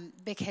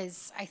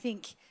 because I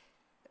think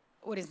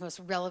what is most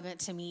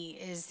relevant to me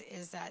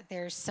is that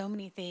there's so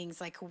many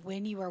things, like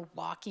when you are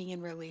walking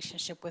in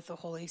relationship with the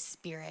Holy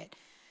Spirit,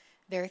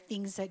 there are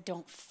things that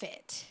don't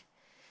fit.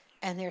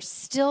 And there's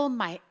still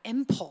my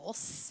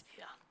impulse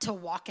to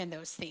walk in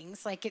those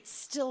things. Like it's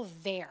still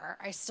there.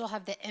 I still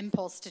have the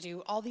impulse to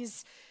do all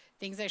these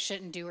things I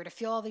shouldn't do or to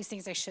feel all these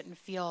things I shouldn't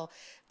feel,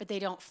 but they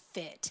don't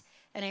fit.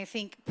 And I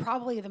think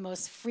probably the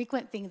most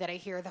frequent thing that I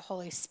hear the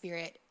Holy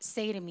Spirit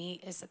say to me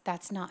is that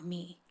that's not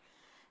me.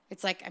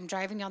 It's like I'm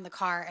driving down the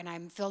car and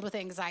I'm filled with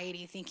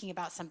anxiety thinking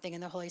about something,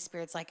 and the Holy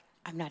Spirit's like,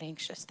 I'm not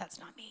anxious. That's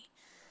not me.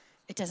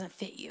 It doesn't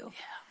fit you.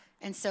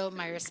 Yeah. And so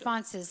my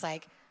response is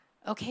like,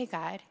 okay,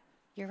 God,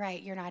 you're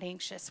right. You're not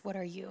anxious. What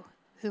are you?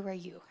 Who are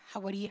you?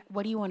 What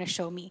do you want to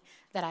show me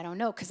that I don't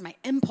know? Because my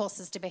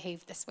impulse is to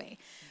behave this way,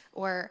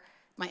 or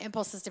my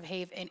impulse is to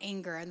behave in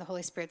anger, and the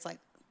Holy Spirit's like,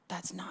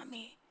 that's not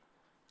me.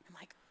 I'm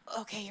like,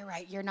 okay, you're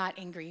right. You're not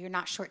angry. You're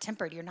not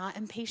short-tempered. You're not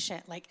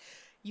impatient. Like,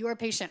 you are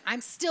patient.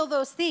 I'm still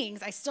those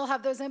things. I still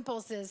have those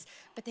impulses,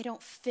 but they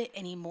don't fit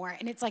anymore.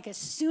 And it's like as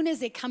soon as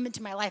they come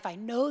into my life, I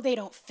know they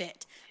don't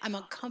fit. I'm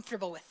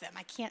uncomfortable with them.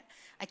 I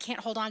can't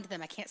hold on to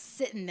them. I can't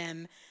sit in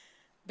them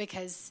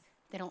because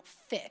they don't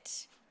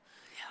fit.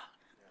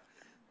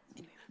 Yeah.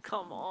 Anyway.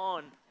 Come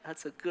on.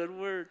 That's a good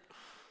word.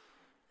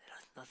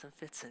 Nothing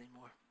fits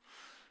anymore.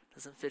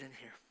 Doesn't fit in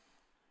here.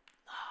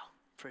 Oh,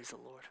 praise the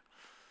Lord.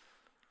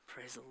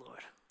 Praise the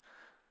Lord.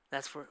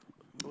 That's where,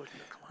 Lord,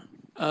 come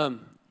on.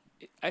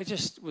 I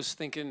just was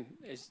thinking,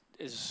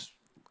 as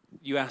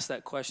you asked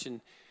that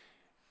question,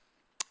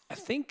 I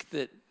think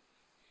that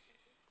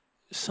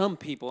some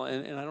people,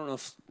 and I don't know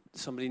if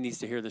somebody needs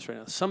to hear this right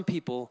now, some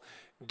people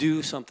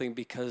do something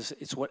because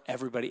it's what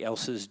everybody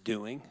else is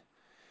doing.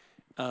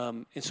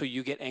 And so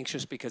you get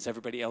anxious because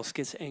everybody else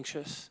gets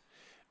anxious,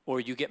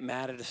 or you get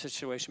mad at a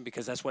situation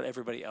because that's what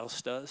everybody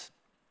else does.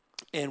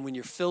 And when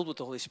you're filled with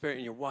the Holy Spirit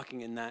and you're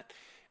walking in that,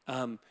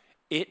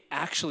 it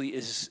actually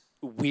is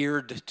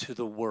weird to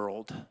the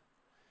world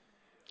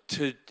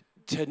to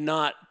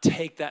not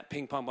take that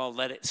ping pong ball,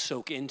 let it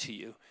soak into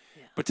you,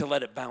 but to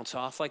let it bounce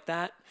off like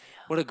that.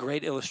 Yeah. What a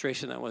great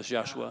illustration that was,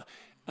 Joshua.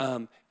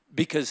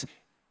 Because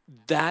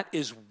that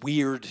is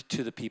weird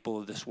to the people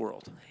of this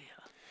world.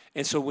 Yeah.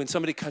 And so when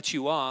somebody cuts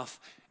you off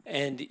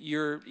and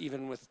you're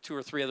even with 2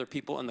 or 3 other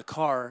people in the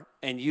car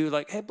and you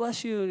like, hey,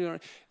 bless you,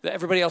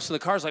 everybody else in the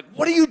car is like,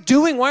 what are you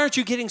doing? Why aren't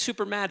you getting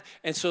super mad?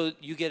 And so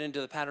you get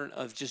into the pattern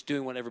of just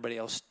doing what everybody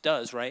else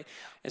does, right?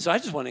 And so I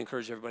just want to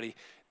encourage everybody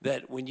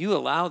that when you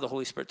allow the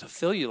Holy Spirit to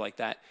fill you like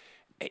that,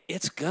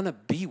 it's going to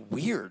be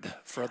weird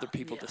for other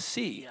people to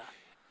see. Yeah.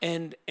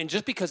 And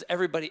just because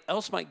everybody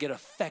else might get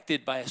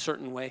affected by a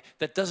certain way,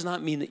 that does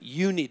not mean that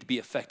you need to be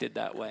affected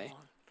that way.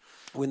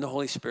 When the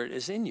Holy Spirit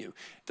is in you,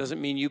 it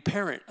doesn't mean you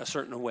parent a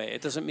certain way.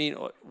 It doesn't mean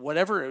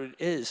whatever it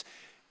is,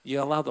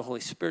 you allow the Holy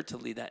Spirit to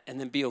lead that, and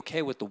then be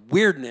okay with the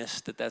weirdness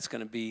that that's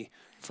going to be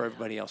for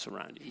everybody else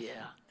around you.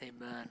 Yeah,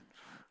 amen.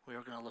 We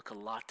are going to look a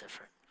lot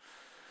different.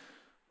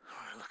 We're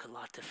going to look a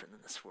lot different in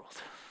this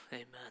world.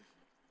 Amen.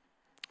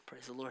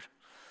 Praise the Lord.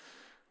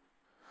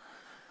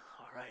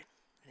 All right.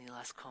 Any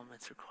last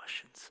comments or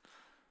questions?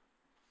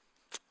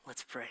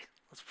 Let's pray.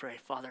 Let's pray.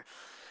 Father,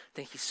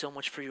 thank you so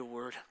much for your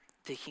word.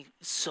 Thank you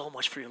so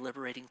much for your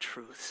liberating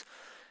truths.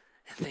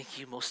 And thank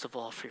you most of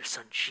all for your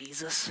son,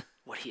 Jesus,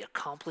 what he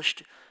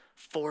accomplished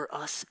for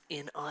us,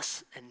 in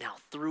us, and now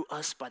through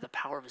us by the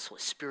power of his Holy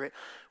Spirit.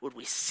 Would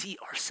we see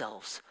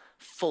ourselves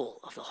full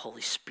of the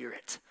Holy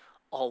Spirit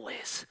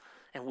always.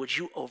 And would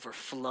you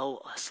overflow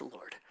us,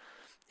 Lord,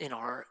 in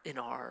our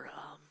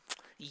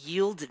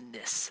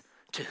yieldedness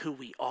to who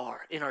we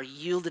are, in our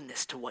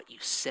yieldedness to what you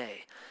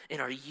say, in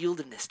our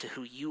yieldedness to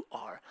who you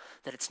are,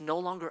 that it's no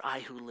longer I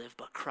who live,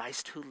 but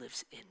Christ who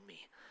lives in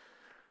me,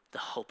 the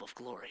hope of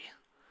glory.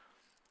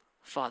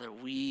 Father,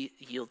 we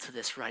yield to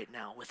this right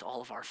now with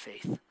all of our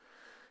faith,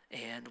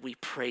 and we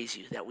praise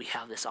you that we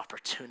have this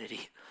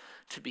opportunity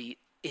to be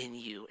in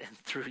you and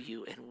through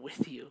you and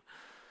with you,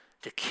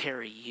 to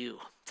carry you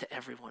to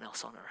everyone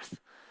else on earth.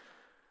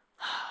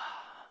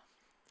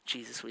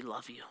 Jesus, we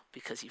love you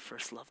because you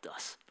first loved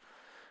us.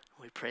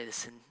 We pray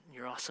this in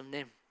your awesome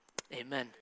name. Amen.